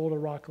you how old a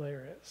rock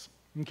layer is.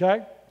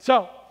 Okay?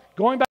 So,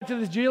 going back to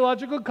this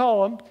geological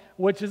column,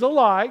 which is a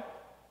lie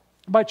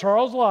by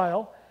Charles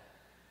Lyell,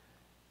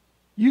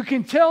 you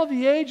can tell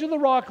the age of the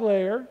rock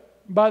layer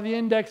by the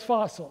index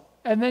fossil.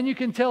 And then you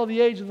can tell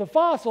the age of the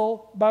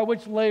fossil by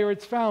which layer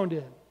it's found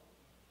in.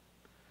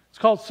 It's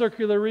called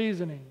circular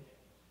reasoning.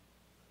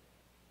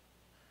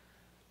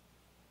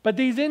 But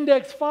these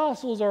index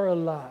fossils are a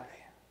lie.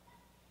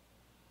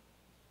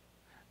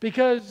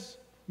 Because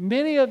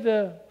many of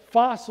the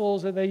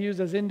fossils that they use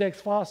as index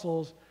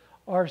fossils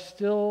are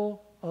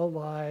still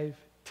alive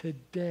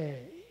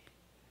today.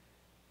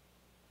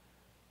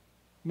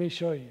 Let me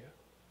show you.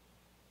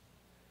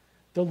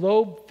 The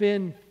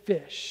lobe-fin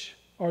fish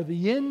are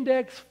the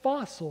index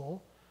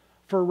fossil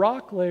for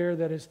rock layer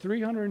that is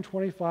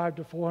 325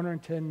 to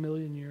 410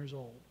 million years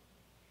old.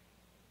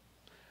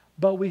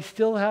 But we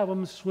still have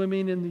them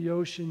swimming in the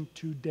ocean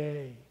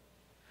today.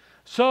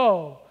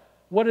 So,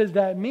 what does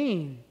that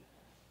mean?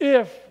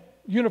 If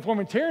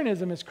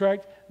uniformitarianism is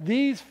correct,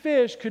 these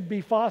fish could be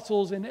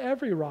fossils in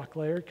every rock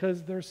layer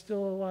because they're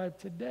still alive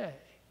today.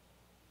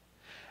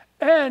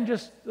 And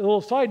just a little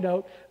side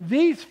note,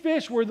 these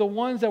fish were the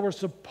ones that were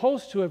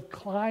supposed to have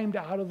climbed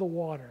out of the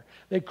water.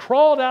 They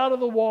crawled out of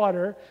the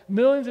water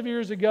millions of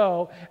years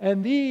ago,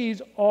 and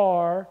these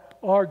are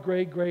our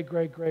great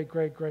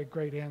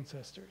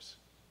ancestors.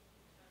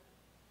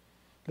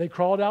 They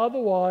crawled out of the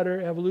water,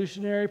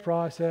 evolutionary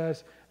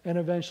process, and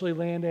eventually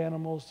land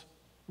animals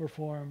were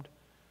formed.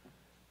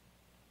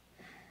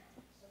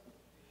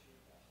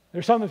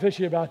 There's something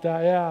fishy about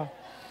that, yeah.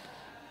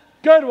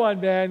 Good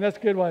one, man. That's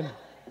a good one.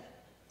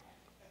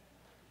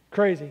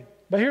 Crazy.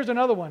 But here's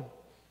another one.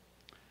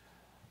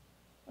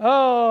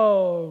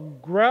 Oh,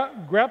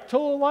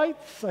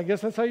 graptolites, I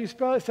guess that's how you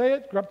say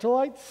it,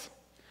 graptolites,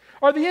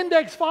 are the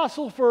index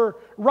fossil for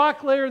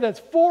rock layer that's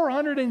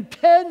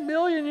 410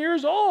 million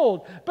years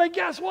old. But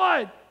guess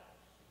what?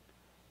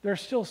 They're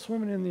still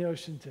swimming in the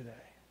ocean today.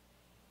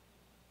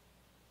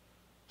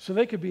 So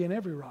they could be in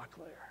every rock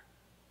layer.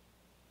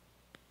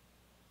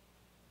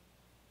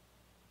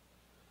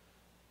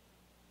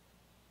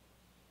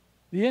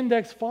 The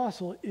index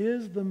fossil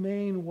is the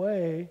main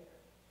way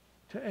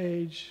to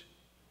age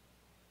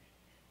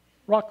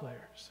rock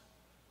layers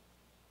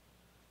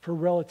for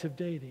relative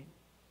dating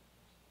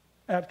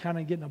at kind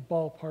of getting a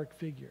ballpark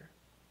figure.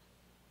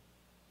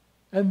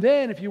 And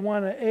then if you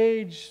want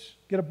to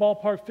get a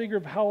ballpark figure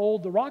of how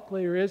old the rock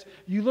layer is,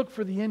 you look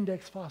for the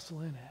index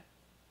fossil in it.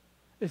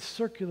 It's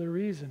circular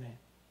reasoning.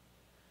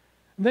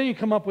 And then you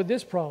come up with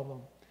this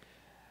problem.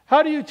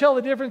 How do you tell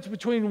the difference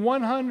between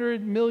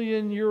 100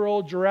 million year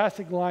old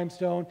Jurassic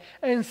limestone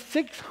and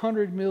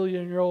 600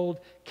 million year old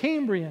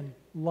Cambrian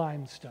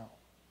limestone?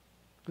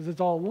 Because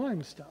it's all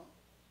limestone.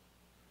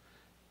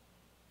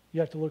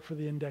 You have to look for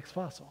the index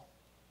fossil.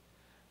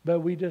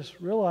 But we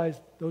just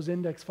realized those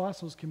index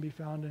fossils can be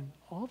found in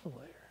all the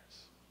layers.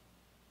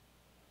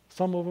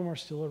 Some of them are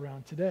still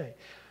around today.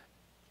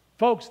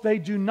 Folks, they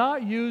do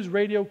not use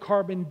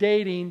radiocarbon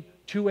dating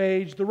to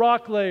age the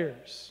rock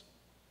layers.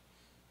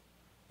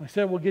 I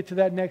said we'll get to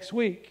that next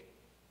week.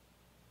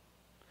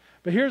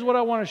 But here's what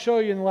I want to show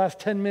you in the last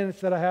 10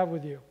 minutes that I have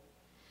with you.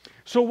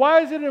 So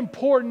why is it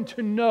important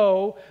to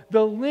know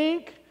the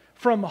link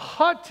from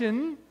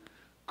Hutton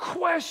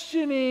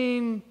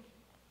questioning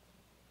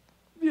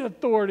the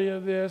authority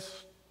of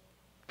this,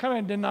 kind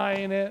of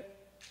denying it,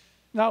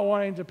 not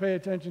wanting to pay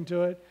attention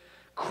to it,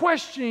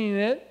 questioning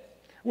it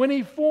when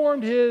he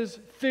formed his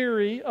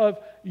theory of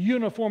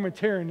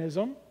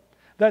uniformitarianism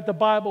that the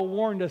Bible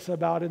warned us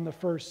about in the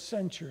first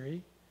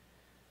century,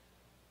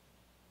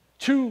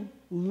 to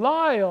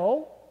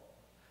Lyell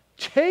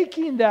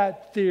taking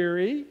that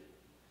theory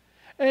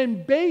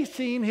and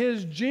basing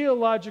his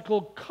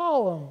geological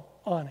column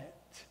on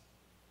it,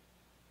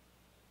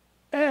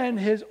 and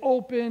his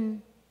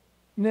open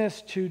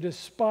to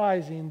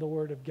despising the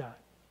Word of God.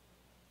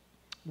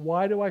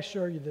 Why do I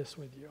share this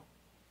with you?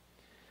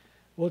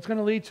 Well, it's going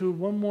to lead to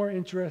one more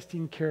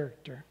interesting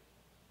character.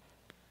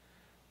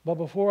 But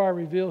before I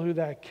reveal who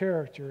that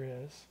character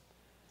is,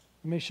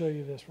 let me show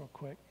you this real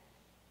quick.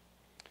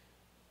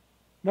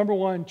 Number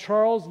one,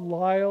 Charles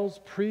Lyell's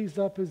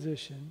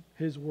presupposition,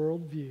 his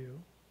worldview,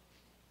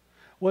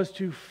 was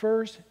to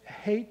first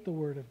hate the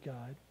Word of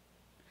God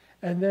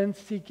and then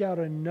seek out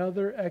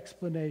another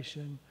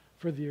explanation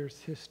for the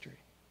earth's history.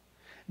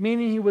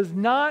 Meaning he was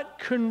not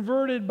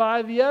converted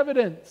by the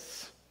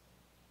evidence,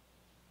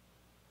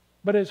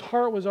 but his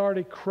heart was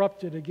already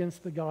corrupted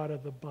against the God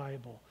of the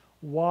Bible.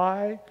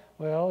 Why?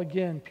 Well,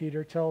 again,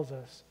 Peter tells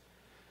us,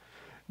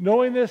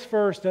 knowing this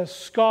first, as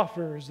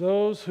scoffers,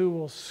 those who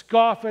will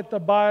scoff at the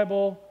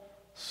Bible,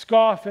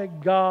 scoff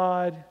at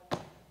God,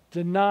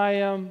 deny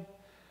Him,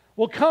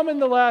 will come in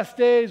the last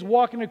days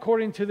walking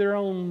according to their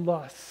own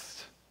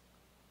lust.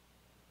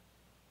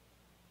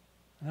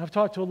 And I've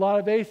talked to a lot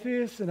of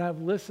atheists, and I've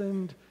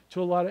listened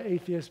to a lot of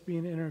atheists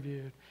being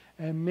interviewed.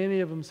 And many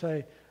of them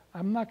say,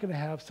 I'm not going to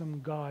have some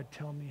God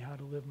tell me how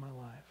to live my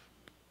life.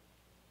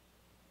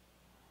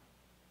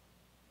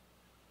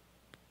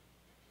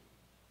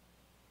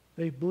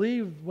 They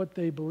believe what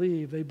they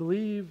believe.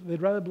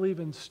 They'd rather believe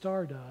in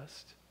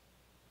stardust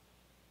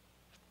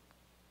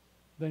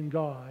than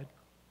God,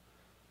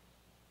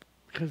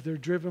 because they're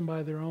driven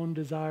by their own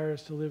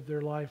desires to live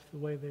their life the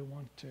way they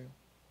want to.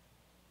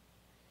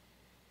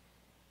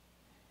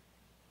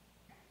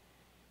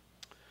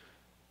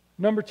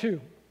 Number two,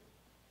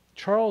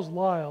 Charles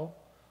Lyell,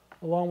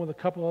 along with a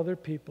couple other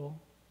people,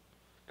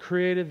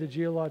 created the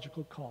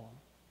geological column.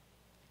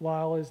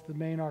 Lyell is the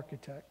main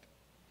architect.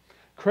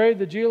 Created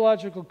the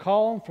geological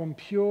column from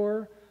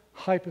pure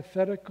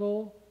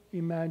hypothetical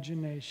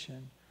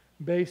imagination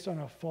based on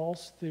a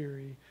false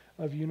theory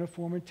of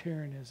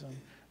uniformitarianism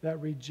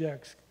that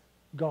rejects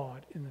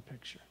God in the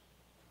picture.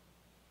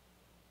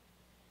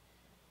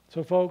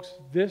 So folks,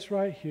 this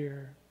right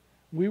here,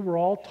 we were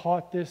all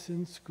taught this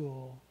in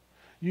school.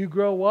 You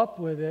grow up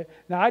with it.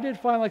 Now, I did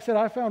find, like I said,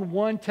 I found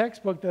one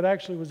textbook that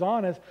actually was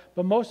honest,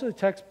 but most of the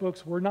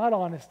textbooks were not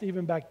honest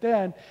even back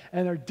then,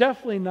 and they're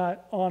definitely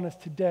not honest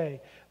today.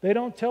 They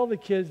don't tell the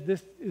kids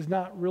this is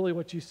not really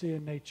what you see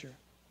in nature.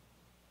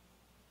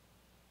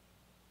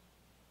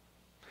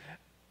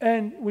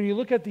 And when you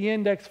look at the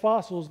index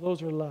fossils,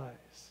 those are lies.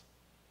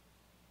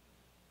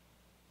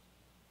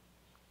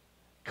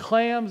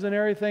 Clams and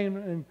everything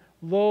and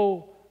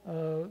low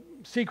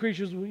sea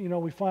creatures,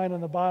 we find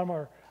on the bottom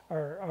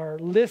are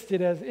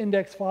listed as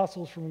index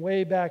fossils from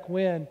way back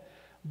when,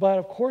 but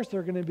of course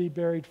they're going to be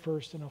buried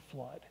first in a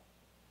flood.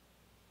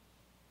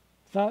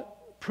 It's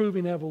not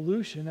proving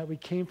evolution that we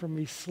came from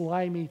these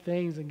slimy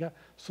things and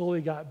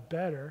slowly got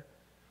better.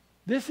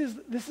 This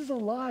is a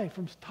lie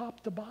from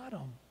top to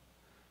bottom.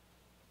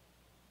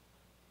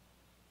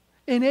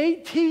 In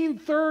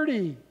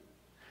 1830,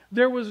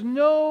 there was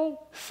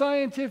no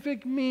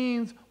scientific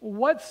means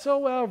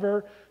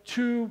whatsoever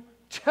to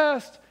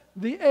test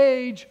the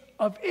age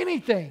of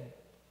anything.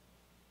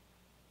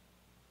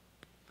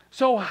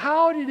 So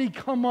how did he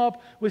come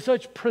up with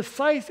such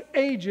precise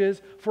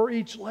ages for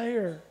each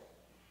layer?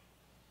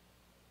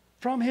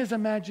 From his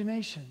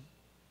imagination,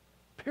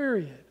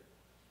 period.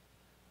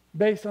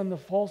 Based on the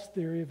false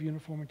theory of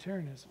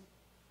uniformitarianism.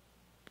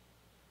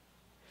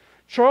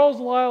 Charles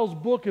Lyell's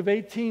book of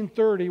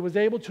 1830 was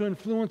able to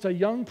influence a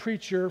young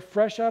preacher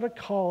fresh out of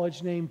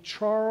college named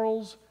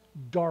Charles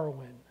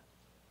Darwin.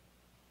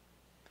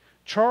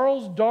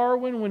 Charles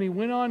Darwin, when he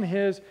went on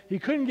he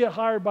couldn't get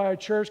hired by a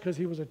church because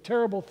he was a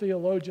terrible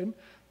theologian,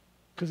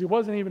 because he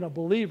wasn't even a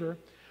believer,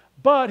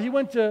 but he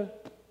went to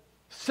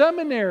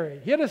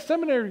seminary. He had a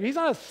seminary. He's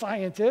not a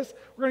scientist.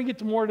 We're going to get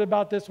to more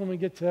about this when we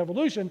get to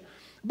evolution.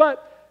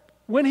 But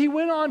when he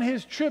went on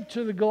his trip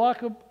to the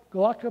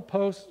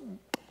Galapagos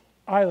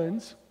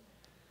Islands,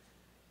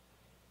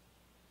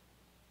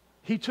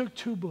 he took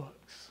two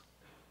books.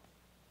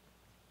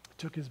 He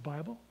took his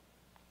Bible,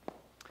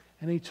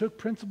 and he took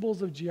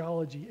Principles of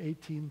Geology,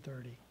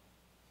 1830.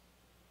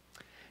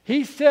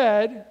 He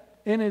said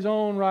in his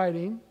own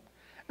writing,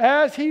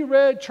 as he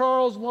read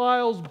Charles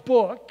Lyell's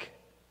book,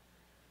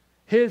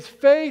 his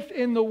faith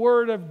in the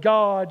Word of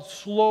God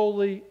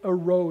slowly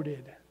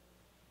eroded.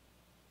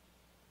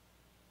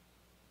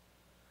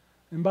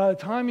 And by the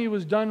time he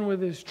was done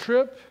with his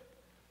trip,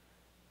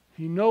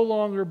 he no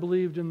longer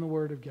believed in the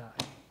Word of God.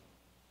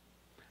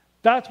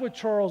 That's what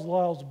Charles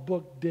Lyell's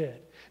book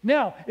did.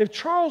 Now, if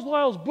Charles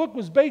Lyell's book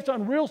was based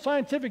on real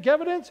scientific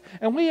evidence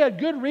and we had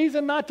good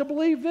reason not to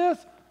believe this,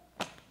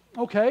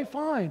 okay,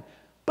 fine.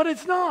 But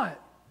it's not.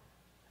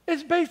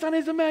 It's based on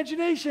his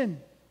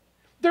imagination.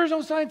 There's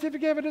no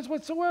scientific evidence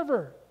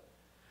whatsoever.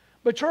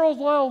 But Charles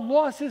Lyell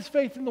lost his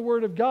faith in the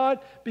Word of God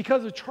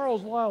because of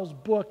Charles Lyell's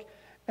book,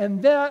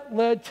 and that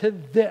led to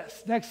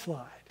this. Next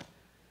slide.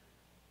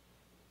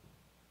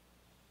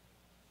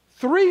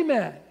 3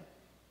 men.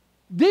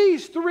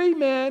 These 3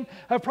 men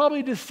have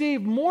probably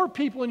deceived more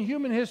people in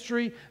human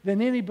history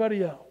than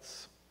anybody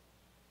else.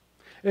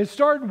 It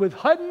started with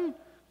Hutton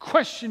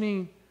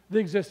questioning the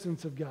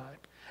existence of God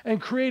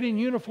and creating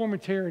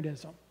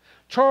uniformitarianism.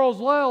 Charles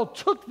Lyell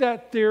took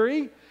that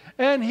theory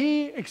and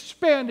he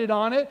expanded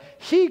on it.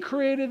 He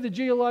created the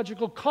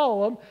geological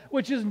column,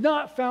 which is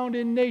not found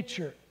in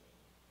nature.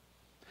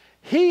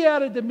 He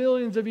added the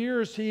millions of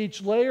years to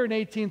each layer in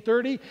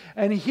 1830,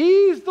 and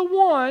he's the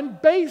one,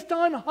 based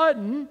on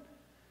Hutton,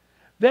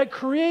 that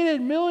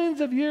created millions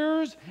of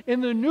years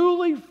in the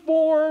newly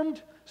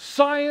formed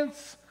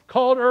science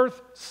called earth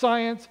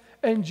science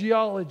and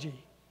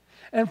geology.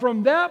 And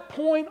from that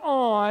point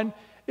on,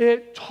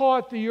 it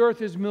taught the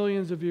earth is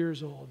millions of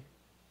years old.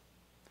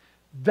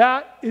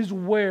 That is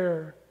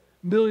where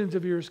millions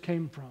of years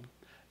came from.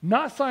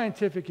 Not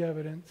scientific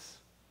evidence,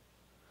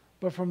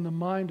 but from the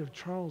mind of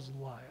Charles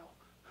Lyell,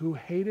 who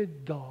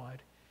hated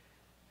God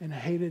and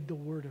hated the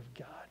Word of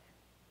God.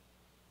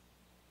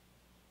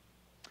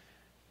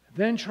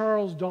 Then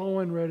Charles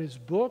Darwin read his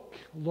book,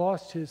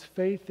 lost his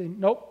faith in...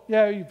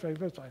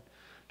 that's fine.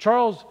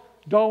 Charles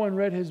Darwin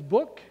read his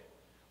book,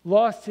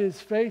 lost his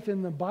faith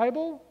in the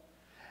Bible,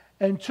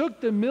 and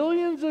took the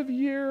millions of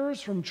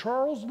years from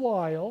Charles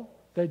Lyell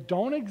that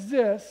don't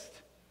exist,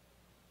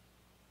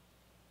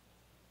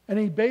 and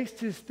he based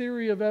his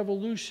theory of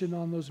evolution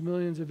on those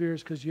millions of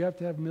years, because you have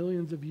to have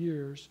millions of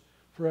years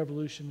for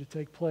evolution to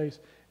take place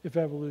if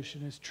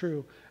evolution is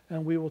true.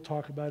 And we will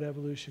talk about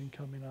evolution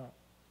coming up.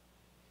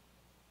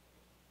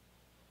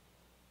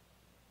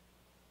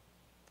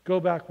 Go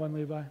back one,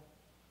 Levi.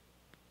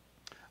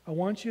 I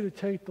want you to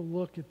take a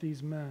look at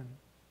these men.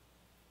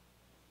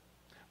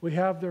 We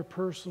have their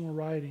personal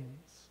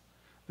writings.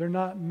 They're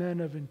not men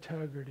of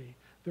integrity.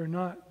 They're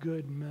not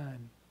good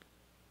men.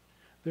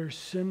 They're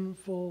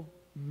sinful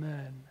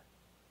men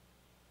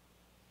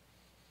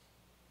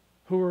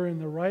who are in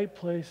the right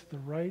place at the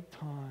right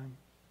time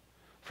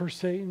for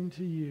Satan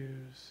to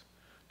use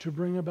to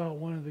bring about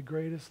one of the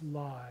greatest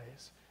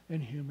lies in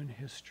human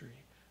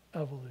history,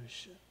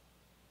 evolution.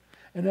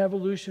 And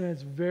evolution at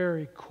its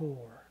very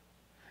core,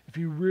 if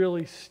you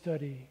really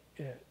study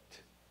it,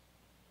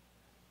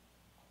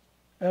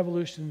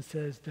 evolution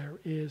says there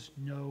is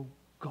no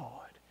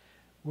God.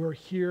 We're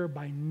here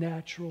by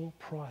natural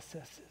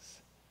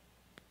processes.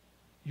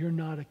 You're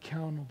not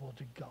accountable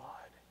to God.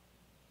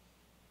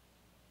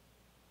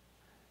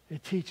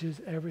 It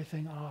teaches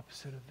everything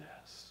opposite of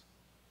this.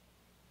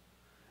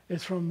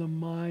 It's from the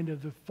mind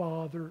of the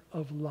father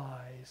of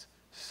lies,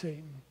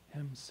 Satan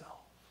himself.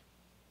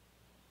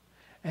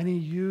 And he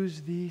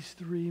used these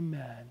three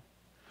men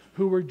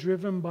who were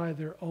driven by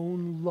their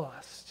own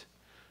lust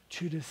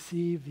to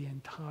deceive the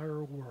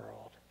entire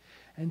world.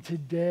 And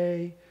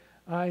today,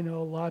 I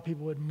know a lot of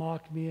people would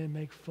mock me and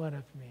make fun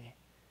of me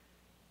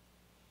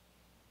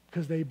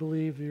because they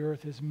believe the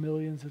earth is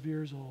millions of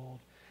years old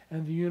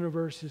and the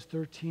universe is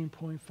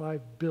 13.5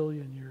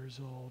 billion years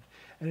old,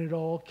 and it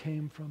all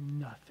came from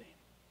nothing.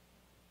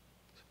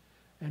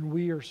 And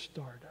we are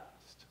stardust.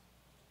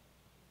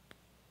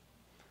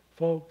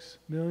 Folks,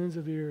 millions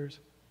of years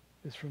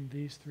is from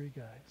these three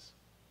guys.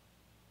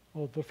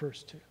 Well, the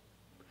first two.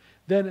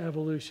 Then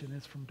evolution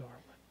is from Darwin.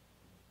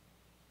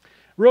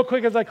 Real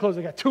quick as I close,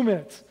 I got 2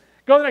 minutes.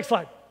 Go to the next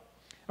slide.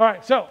 All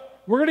right, so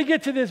we're going to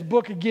get to this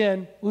book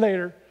again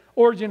later,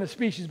 Origin of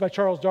Species by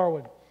Charles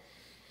Darwin.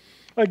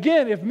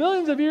 Again, if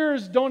millions of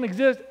years don't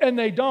exist, and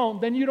they don't,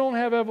 then you don't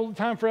have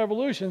time for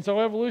evolution. So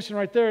evolution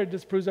right there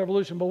disproves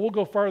evolution, but we'll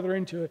go farther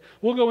into it.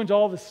 We'll go into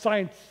all the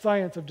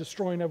science of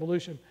destroying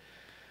evolution.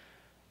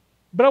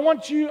 But I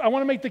want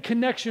to make the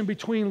connection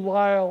between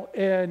Lyell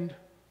and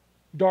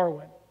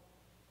Darwin.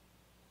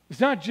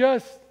 It's not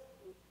just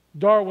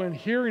Darwin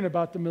hearing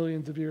about the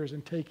millions of years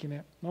and taking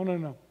it.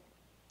 No.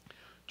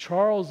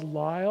 Charles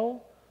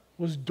Lyell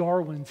was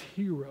Darwin's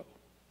hero.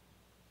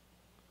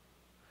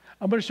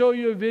 I'm going to show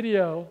you a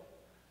video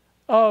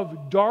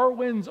of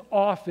Darwin's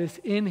office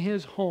in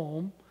his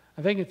home.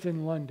 I think it's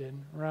in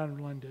London, around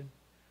London.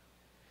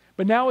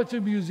 But now it's a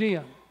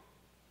museum.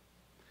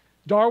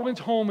 Darwin's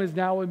home is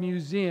now a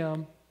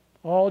museum,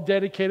 all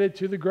dedicated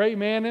to the great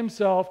man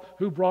himself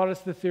who brought us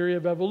the theory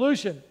of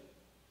evolution.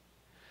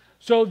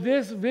 So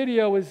this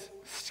video is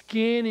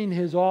scanning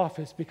his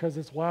office because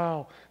it's,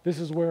 wow, this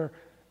is where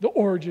the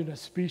Origin of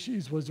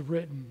Species was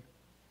written,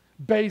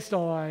 based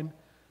on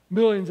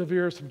millions of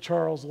years from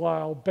Charles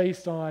Lyell,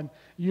 based on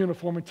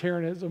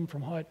uniformitarianism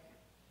from Hutton.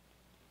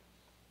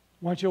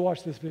 Why don't you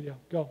watch this video?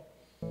 Go.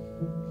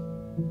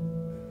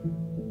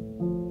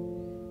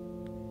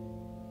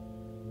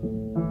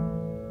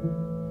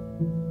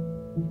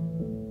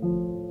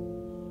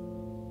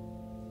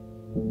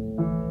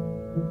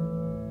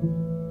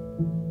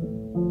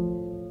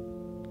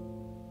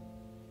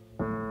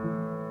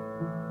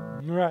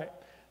 All right.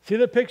 See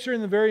the picture in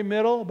the very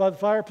middle above the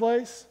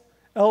fireplace?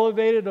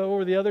 Elevated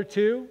over the other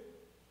two?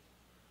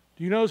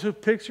 Do you know whose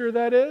picture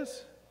that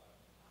is?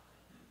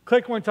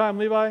 Click one time,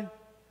 Levi.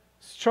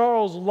 It's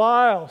Charles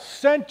Lyell,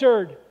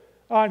 centered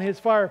on his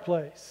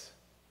fireplace.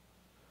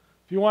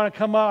 If you want to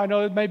come up, I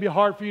know it may be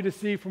hard for you to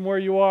see from where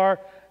you are.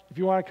 If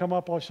you want to come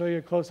up, I'll show you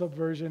a close-up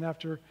version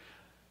after.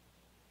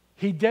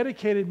 He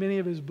dedicated many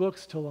of his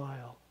books to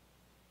Lyell.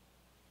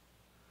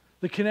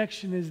 The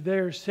connection is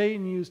there.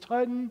 Satan used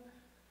Hutton,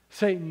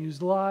 Satan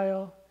used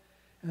Lyle,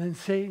 and then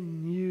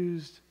Satan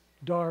used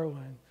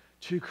Darwin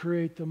to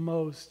create the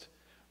most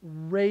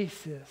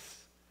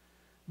racist,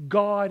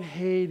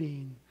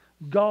 God-hating,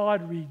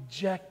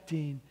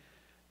 God-rejecting,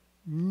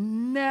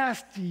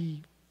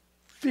 nasty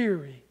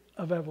theory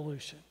of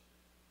evolution.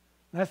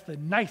 That's the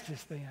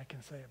nicest thing I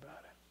can say about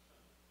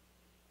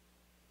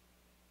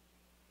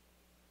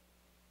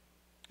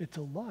it. It's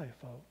a lie,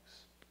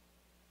 folks.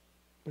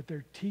 But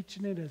they're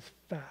teaching it as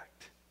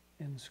fact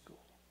in school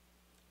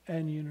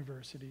and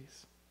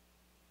universities.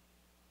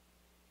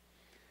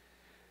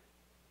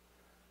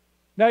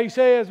 Now you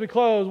say as we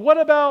close, what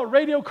about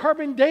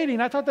radiocarbon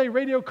dating? I thought they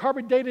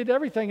radiocarbon dated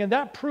everything, and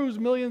that proves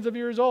millions of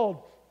years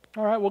old.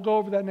 All right, we'll go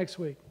over that next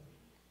week.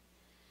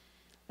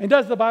 And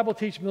does the Bible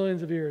teach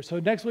millions of years? So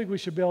next week we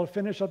should be able to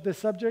finish up this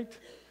subject.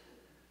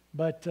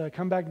 But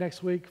come back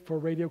next week for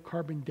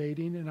radiocarbon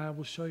dating, and I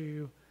will show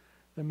you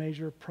the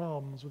major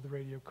problems with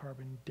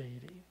radiocarbon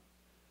dating.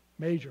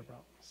 Major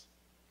problems.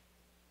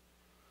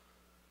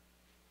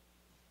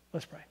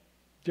 Let's pray.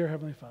 Dear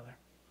Heavenly Father,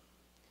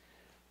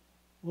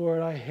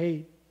 Lord, I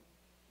hate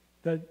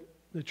that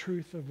the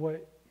truth has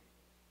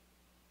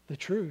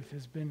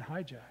been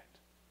hijacked.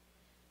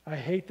 I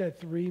hate that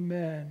 3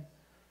 men,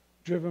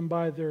 driven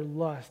by their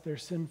lust, their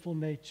sinful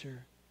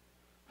nature,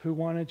 who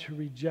wanted to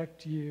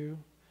reject you,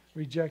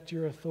 reject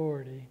your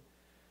authority,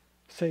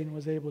 Satan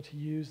was able to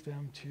use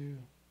them to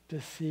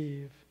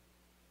deceive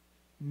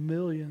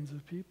millions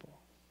of people.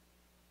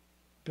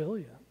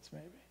 Billions,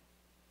 maybe.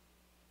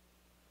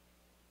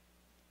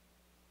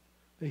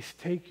 They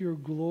take your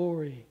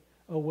glory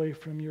away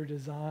from your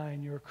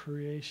design, your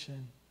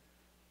creation,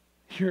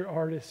 your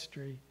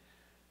artistry,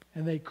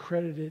 and they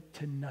credit it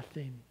to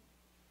nothing.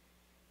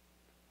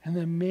 And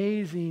the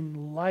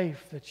amazing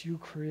life that you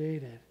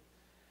created,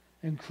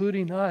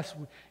 including us.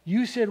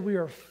 You said we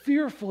are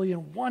fearfully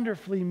and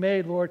wonderfully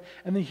made, Lord,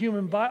 and the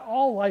human body,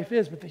 all life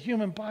is, but the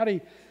human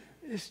body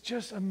is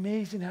just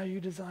amazing how you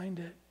designed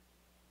it.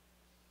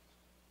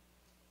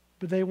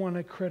 But they want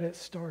to credit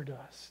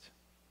stardust.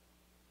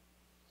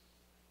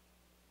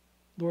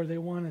 Lord, they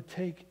want to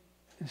take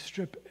and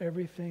strip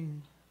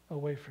everything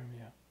away from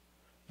you.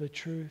 The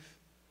truth,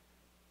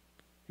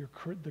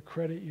 the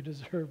credit you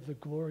deserve, the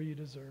glory you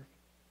deserve.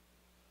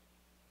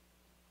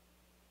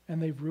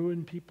 And they've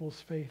ruined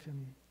people's faith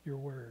in your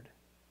word.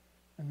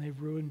 And they've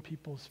ruined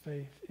people's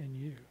faith in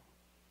you.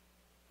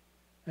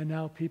 And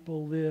now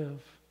people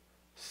live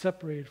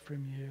separated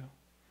from you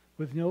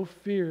with no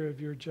fear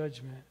of your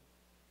judgment.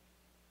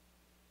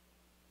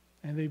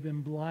 And they've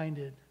been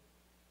blinded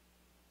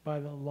by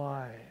the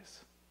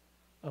lies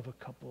of a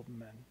couple of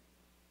men.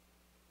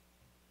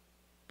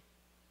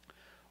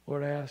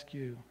 Lord, I ask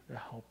you to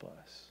help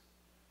us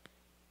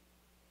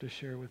to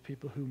share with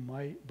people who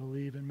might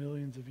believe in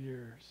millions of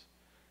years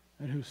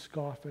and who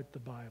scoff at the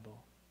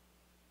Bible,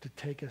 to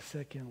take a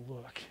second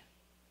look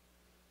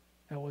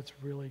at what's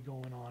really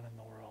going on in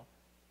the world.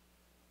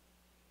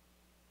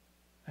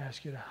 I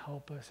ask you to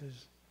help us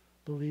as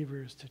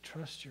believers to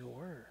trust your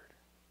word,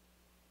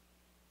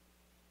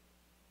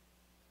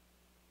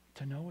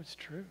 to know it's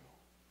true,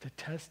 to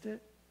test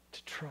it,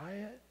 to try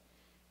it,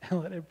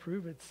 and let it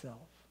prove itself.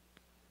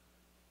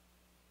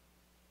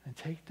 And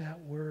take that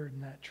word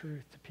and that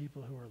truth to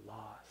people who are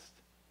lost.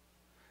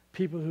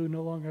 People who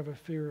no longer have a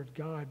fear of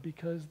God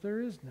because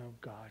there is no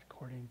God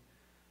according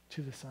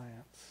to the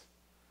science.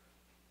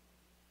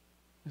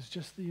 It's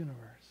just the universe,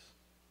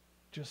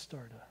 just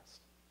stardust.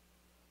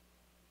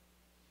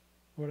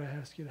 Lord, I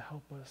ask you to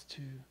help us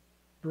to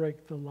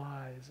break the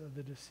lies of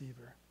the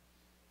deceiver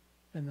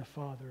and the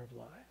father of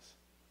lies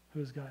who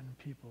has gotten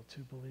people to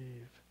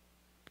believe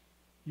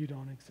you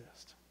don't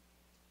exist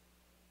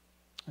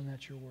and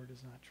that your word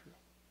is not true.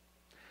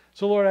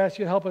 So, Lord, I ask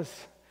you to help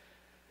us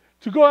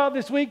to go out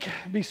this week,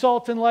 be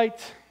salt and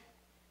light,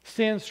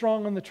 stand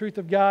strong on the truth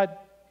of God,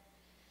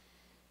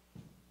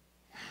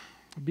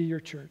 be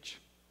your church.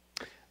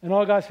 And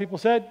all God's people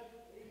said,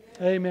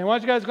 amen. Why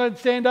don't you guys go ahead and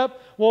stand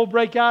up? We'll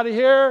break out of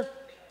here.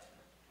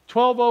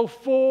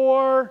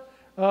 12:04.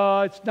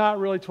 It's not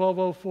really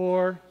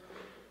 12:04.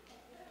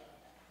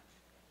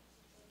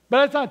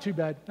 But it's not too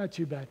bad. Not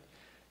too bad.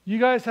 You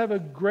guys have a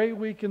great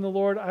week in the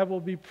Lord. I will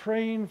be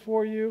praying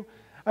for you.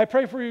 I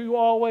pray for you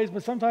always,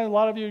 but sometimes a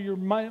lot of you, your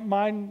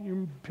mind,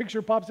 your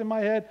picture pops in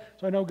my head,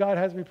 so I know God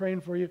has me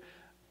praying for you.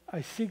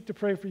 I seek to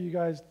pray for you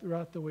guys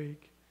throughout the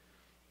week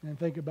and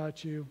think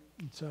about you.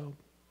 And so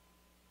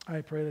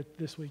I pray that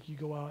this week you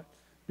go out,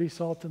 be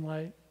salt and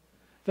light.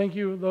 Thank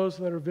you, those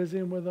that are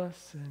visiting with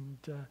us.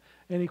 And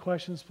any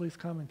questions, please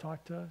come and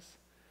talk to us.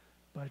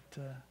 But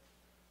I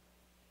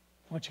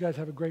want you guys to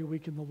have a great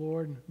week in the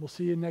Lord. And we'll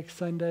see you next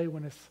Sunday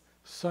when it's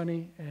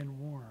sunny and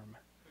warm.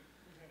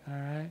 All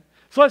right?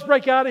 So let's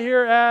break out of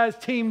here as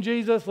Team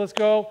Jesus. Let's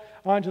go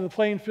onto the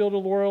playing field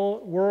of the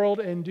world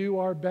and do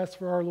our best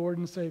for our Lord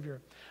and Savior.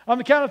 On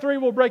the count of 3,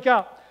 we'll break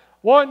out.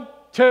 1,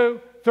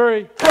 2,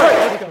 3.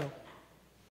 Let's go.